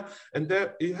area, and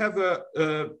there you have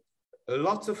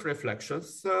lots of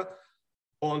reflections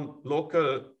on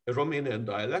local Romanian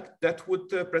dialect that would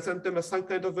present them as some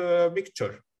kind of a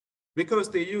mixture, because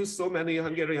they use so many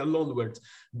Hungarian loanwords.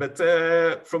 But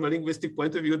from a linguistic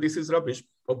point of view, this is rubbish,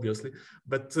 obviously.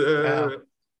 But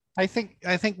I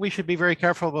think we should be very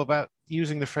careful about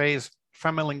using the phrase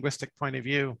from a linguistic point of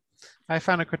view. I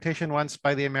found a quotation once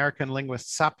by the American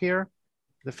linguist Sapir,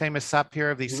 the famous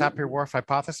Sapir of the Sapir-Whorf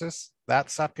hypothesis, that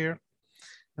Sapir.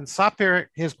 And Sapir,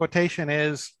 his quotation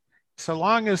is, so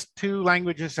long as two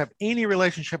languages have any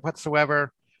relationship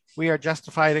whatsoever, we are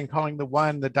justified in calling the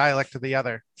one the dialect of the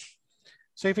other.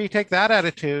 So if you take that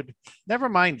attitude, never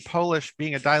mind Polish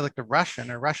being a dialect of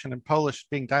Russian or Russian and Polish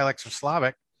being dialects of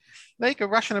Slavic, like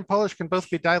Russian and Polish can both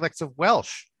be dialects of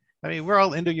Welsh. I mean, we're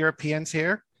all Indo-Europeans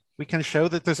here. We can show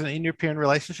that there's an Indo-European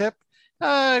relationship.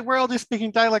 We're all just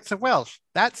speaking dialects of Welsh.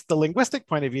 That's the linguistic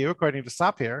point of view, according to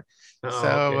Sapir.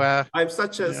 Okay. I'm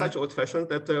such old-fashioned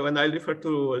that when I refer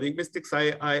to linguistics,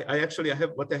 I actually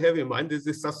have what I have in mind is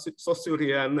this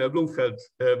Saussurian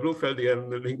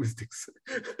Bloomfieldian linguistics.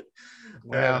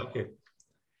 Well, okay. It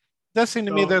does seem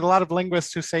to me there's a lot of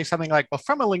linguists who say something like, well,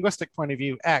 from a linguistic point of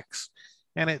view, X,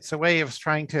 and it's a way of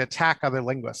trying to attack other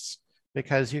linguists,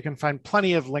 because you can find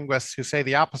plenty of linguists who say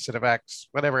the opposite of X,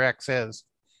 whatever X is.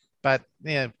 But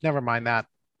yeah, never mind that.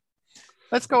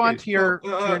 Let's go on to your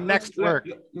next work.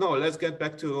 Let's get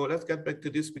back to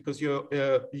this, because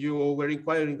you were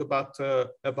inquiring about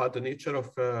the nature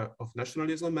of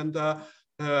nationalism, and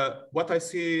what I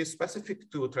see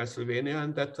specific to Transylvania,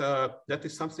 and that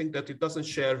is something that it doesn't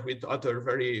share with other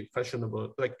very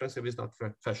fashionable, like Transylvania is not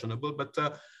fashionable, but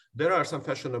there are some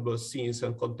fashionable scenes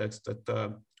and contexts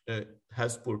that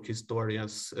Habsburg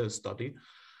historians study,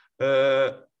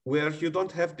 where you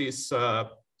don't have this,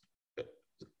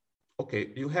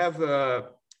 okay, you have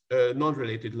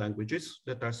non-related languages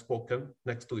that are spoken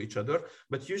next to each other,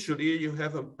 but usually you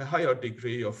have a higher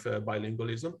degree of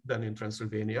bilingualism than in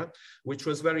Transylvania, which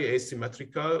was very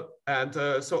asymmetrical. And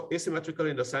so asymmetrical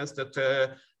in the sense that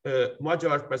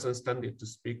Magyar peasants tended to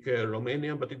speak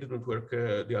Romanian, but it didn't work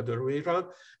the other way around.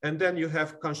 And then you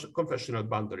have confessional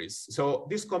boundaries. So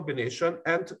this combination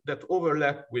and that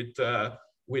overlap with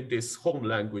this home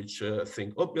language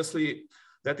thing. Obviously,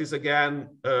 that is again,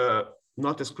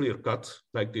 not as clear-cut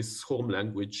like this home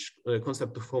language,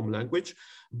 concept of home language.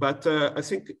 But I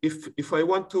think if I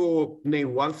want to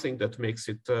name one thing that makes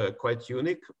it quite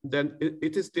unique, then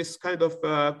it is this kind of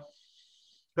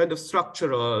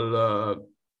structural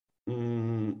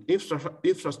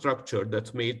infrastructure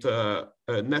that made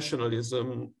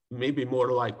nationalism maybe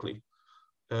more likely,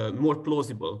 more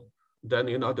plausible than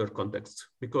in other contexts.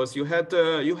 Because you had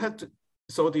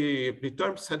so the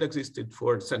terms had existed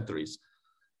for centuries.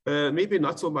 Maybe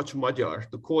not so much Magyar,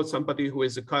 to call somebody who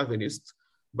is a Calvinist,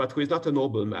 but who is not a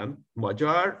nobleman,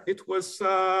 Magyar, it was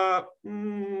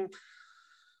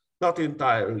not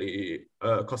entirely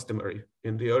customary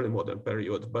in the early modern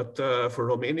period. But for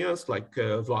Romanians like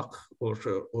Vlach or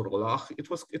Olach, it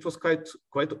was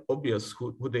quite obvious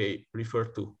who they refer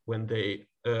to when they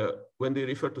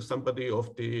refer to somebody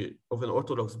of an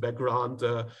Orthodox background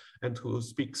and who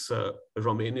speaks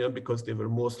Romanian, because they were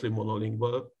mostly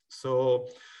monolingual. So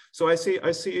I see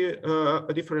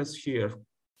a difference here,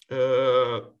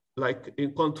 like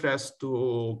in contrast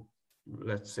to,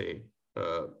 let's say,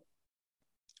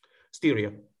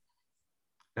 Styria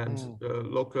and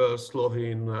local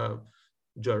Slovene,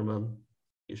 German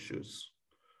issues.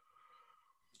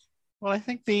 Well, I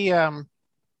think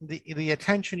the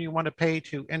attention you want to pay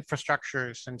to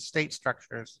infrastructures and state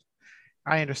structures,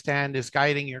 I understand, is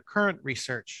guiding your current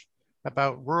research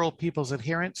about rural people's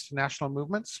adherence to national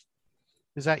movements.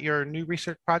 Is that your new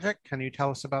research project? Can you tell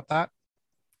us about that?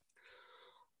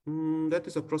 That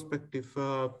is a prospective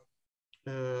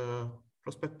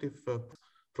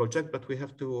project, but we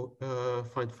have to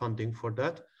find funding for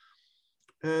that.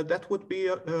 That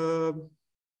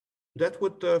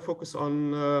would focus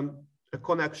on a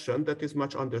connection that is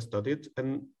much understudied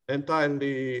and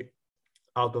entirely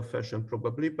out of fashion,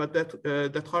 probably, but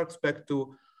that harks back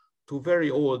to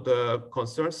very old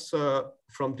concerns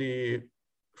from the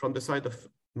side of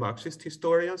Marxist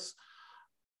historians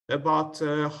about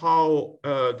how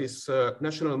this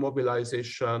national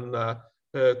mobilization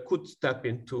could tap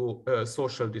into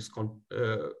social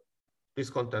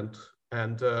discontent.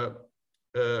 And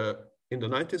in the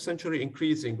 19th century,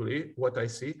 increasingly, what I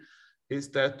see is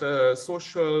that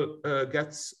social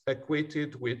gets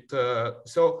equated with,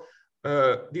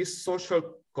 these social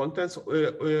contents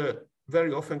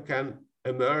very often can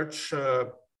emerge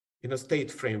in a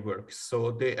state framework.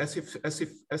 So they, as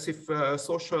if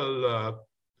social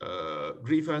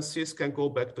grievances can go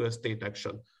back to a state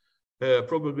action,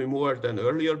 probably more than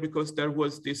earlier, because there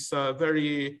was this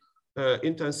very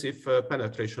intensive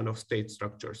penetration of state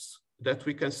structures that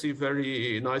we can see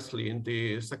very nicely in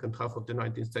the second half of the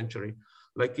 19th century.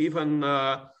 Like even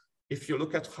if you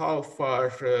look at how far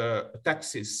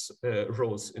taxes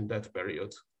rose in that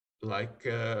period, like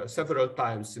several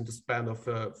times in the span of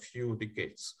a few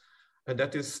decades. And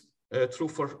that is true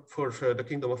for the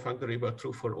Kingdom of Hungary, but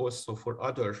true also for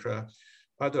other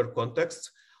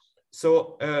contexts.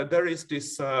 So there is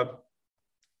this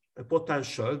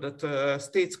potential that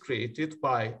states created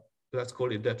by, let's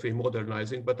call it that way,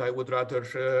 modernizing, but I would rather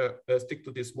stick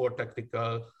to this more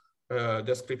technical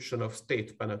description of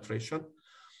state penetration.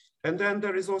 And then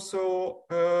there is also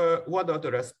one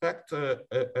other aspect,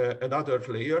 another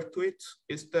layer to it,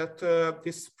 is that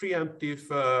this preemptive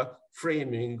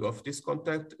framing of this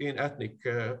contact in ethnic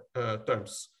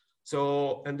terms.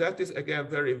 So, and that is again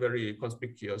very, very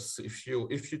conspicuous. If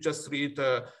you just read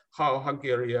how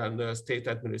Hungarian state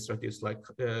administratives, like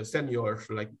senior,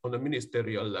 like on a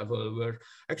ministerial level, were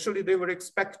actually they were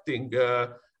expecting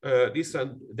this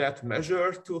and that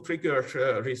measure to trigger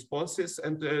responses,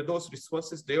 and those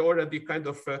responses they already kind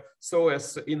of saw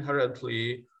as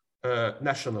inherently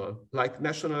national, like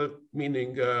national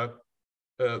meaning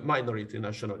minority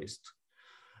nationalist.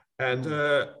 And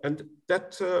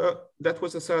that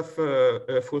was a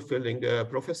self-fulfilling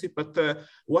prophecy. But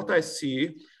what I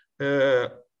see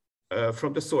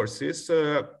from the sources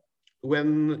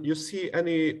when you see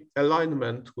any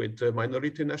alignment with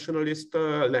minority nationalist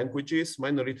languages,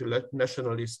 minority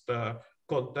nationalist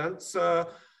contents,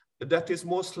 that is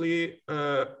mostly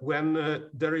when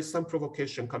there is some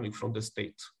provocation coming from the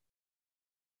state,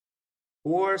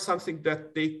 or something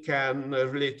that they can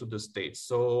relate to the state.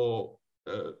 So,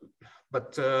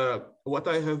 but what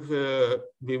I have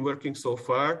been working so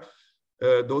far,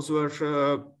 those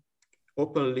were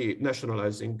openly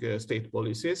nationalizing state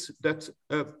policies that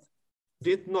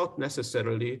did not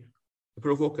necessarily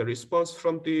provoke a response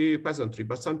from the peasantry,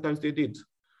 but sometimes they did.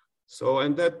 So,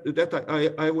 and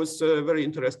that I was very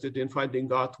interested in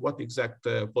finding out what exact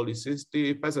policies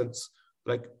the peasants,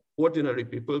 like ordinary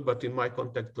people, but in my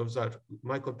context, those are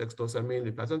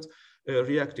mainly peasants,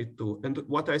 reacted to. And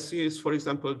what I see is, for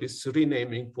example, this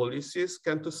renaming policies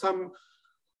can to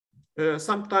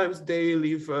sometimes they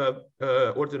leave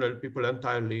ordinary people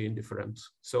entirely indifferent.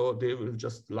 So they will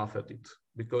just laugh at it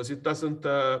because it doesn't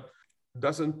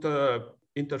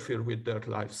interfere with their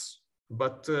lives.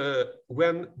 But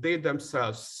when they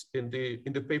themselves in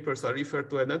the papers are referred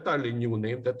to an entirely new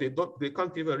name that they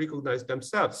can't even recognize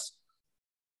themselves,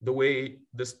 the way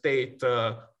the state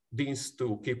deigns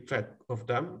to keep track of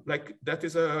them, like that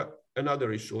is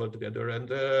another issue altogether.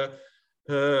 And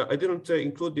I didn't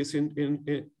include this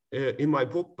in my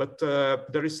book, but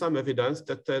there is some evidence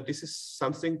that this is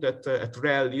something that at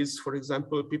rallies, for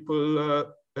example,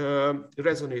 people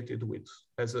resonated with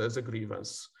as a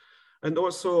grievance. And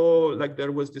also, like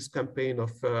there was this campaign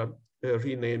of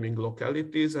renaming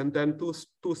localities, and then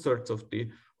two-thirds of the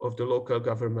local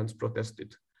governments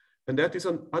protested. And that is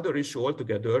another issue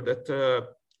altogether, that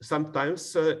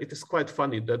sometimes it is quite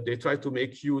funny that they try to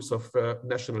make use of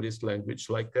nationalist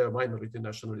language, like minority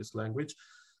nationalist language,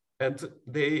 and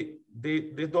they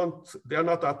are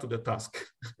not up to the task,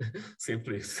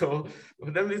 simply. So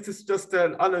then it is just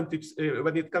an when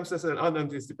it comes as an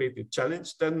unanticipated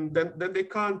challenge, then they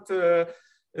can't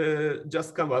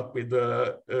just come up with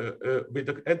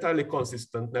an entirely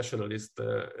consistent nationalist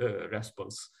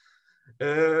response.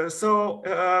 It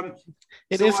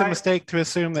is a mistake to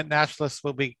assume that nationalists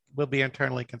will be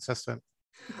internally consistent.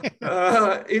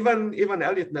 Even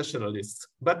elite nationalists.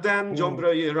 But then John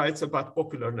Breuer writes about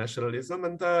popular nationalism,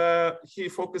 and he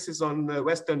focuses on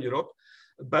Western Europe,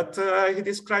 but he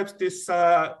describes this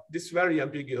very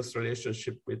ambiguous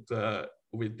relationship with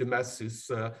the masses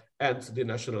and the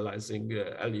nationalizing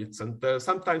elites, and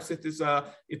sometimes it is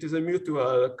a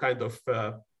mutual kind of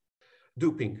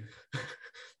duping,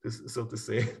 so to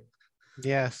say.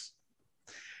 Yes.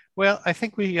 Well, I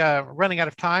think we are running out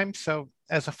of time. So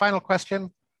as a final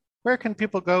question, where can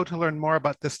people go to learn more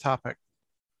about this topic?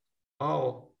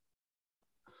 Oh,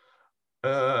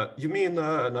 you mean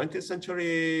 19th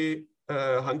century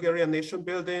Hungarian nation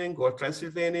building or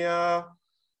Transylvania?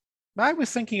 I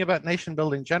was thinking about nation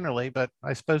building generally, but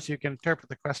I suppose you can interpret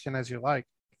the question as you like.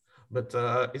 But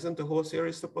isn't the whole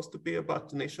series supposed to be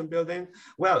about nation building?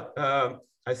 Well,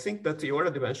 I think that you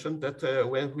already mentioned that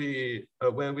when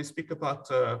we speak about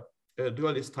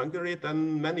dualist Hungary,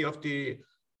 then many of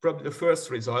probably the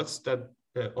first results that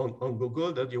on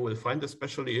Google that you will find,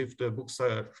 especially if the books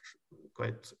are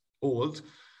quite old,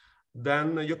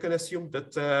 then you can assume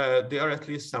that they are at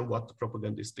least somewhat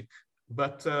propagandistic.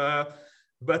 But in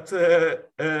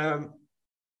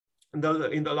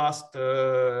the last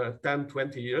 10,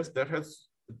 20 years, there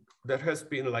has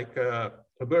been like a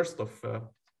burst of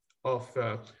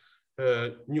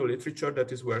new literature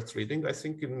that is worth reading, I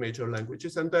think, in major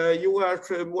languages. And you are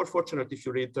more fortunate if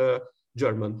you read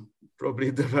German.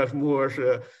 Probably there are more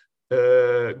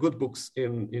good books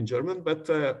in German. But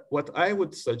what I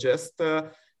would suggest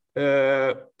to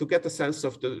get a sense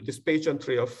of this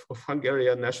pageantry of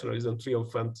Hungarian nationalism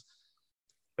triumphant,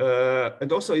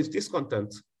 and also its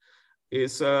discontent,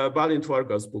 is Bálint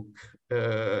Varga's book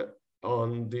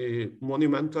on the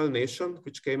monumental nation,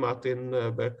 which came out in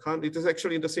Birkbeck. It is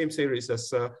actually in the same series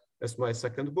as my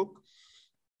second book.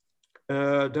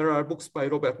 There are books by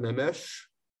Robert Nemes.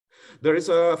 There is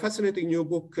a fascinating new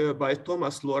book by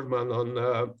Thomas Lorman on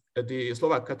the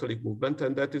Slovak Catholic movement,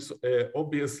 and that is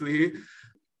obviously,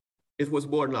 it was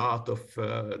born out of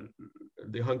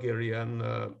the Hungarian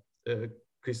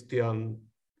Christian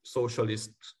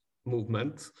socialist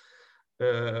movement,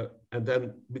 and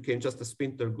then became just a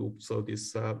splinter group. So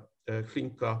this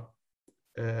Hlinka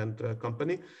and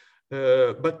company.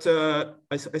 But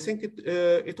I think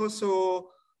it also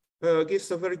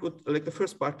gives a very good, like the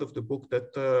first part of the book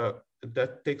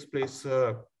that takes place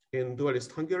in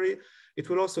dualist Hungary. It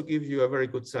will also give you a very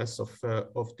good sense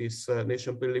of these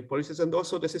nation building policies, and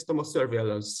also the system of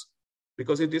surveillance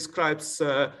because it describes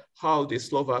how the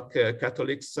Slovak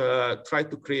Catholics tried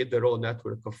to create their own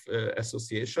network of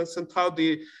associations, and how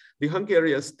the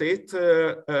Hungarian state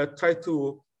tried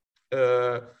to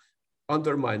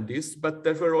undermine this, but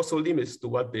there were also limits to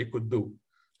what they could do.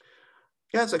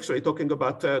 Yes, actually, talking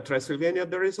about Transylvania,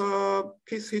 there is a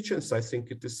Keith Hitchens. I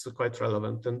think it is quite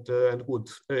relevant and good.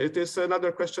 It is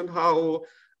another question how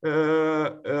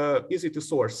easy to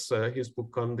source his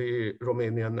book on the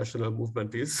Romanian national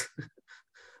movement is.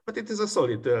 But it is a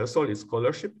solid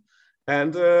scholarship.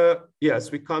 And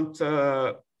yes, we can't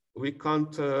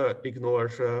ignore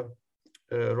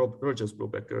Rogers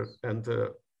Brubaker and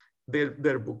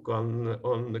their book on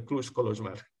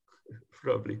Cluj-Kolozsvár.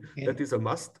 Probably, yeah. That is a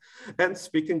must. And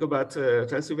speaking about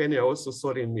Transylvania, also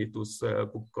Sorin Mitus'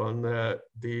 book on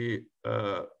the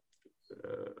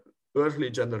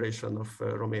early generation of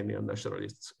Romanian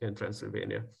nationalists in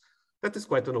Transylvania. That is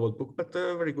quite an old book, but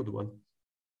a very good one.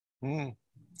 Mm.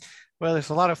 Well,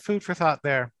 there's a lot of food for thought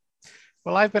there.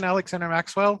 Well, I've been Alexander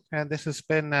Maxwell, and this has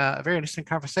been a very interesting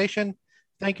conversation.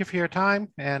 Thank you for your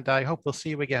time, and I hope we'll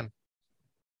see you again.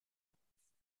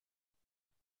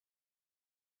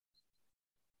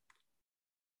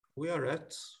 We are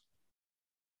at,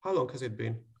 how long has it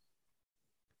been?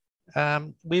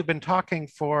 We've been talking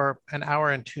for an hour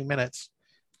and 2 minutes,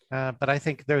 but I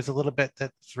think there's a little bit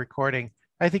that's recording.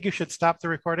 I think you should stop the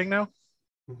recording now.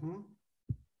 Mm-hmm.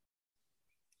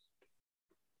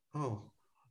 Oh.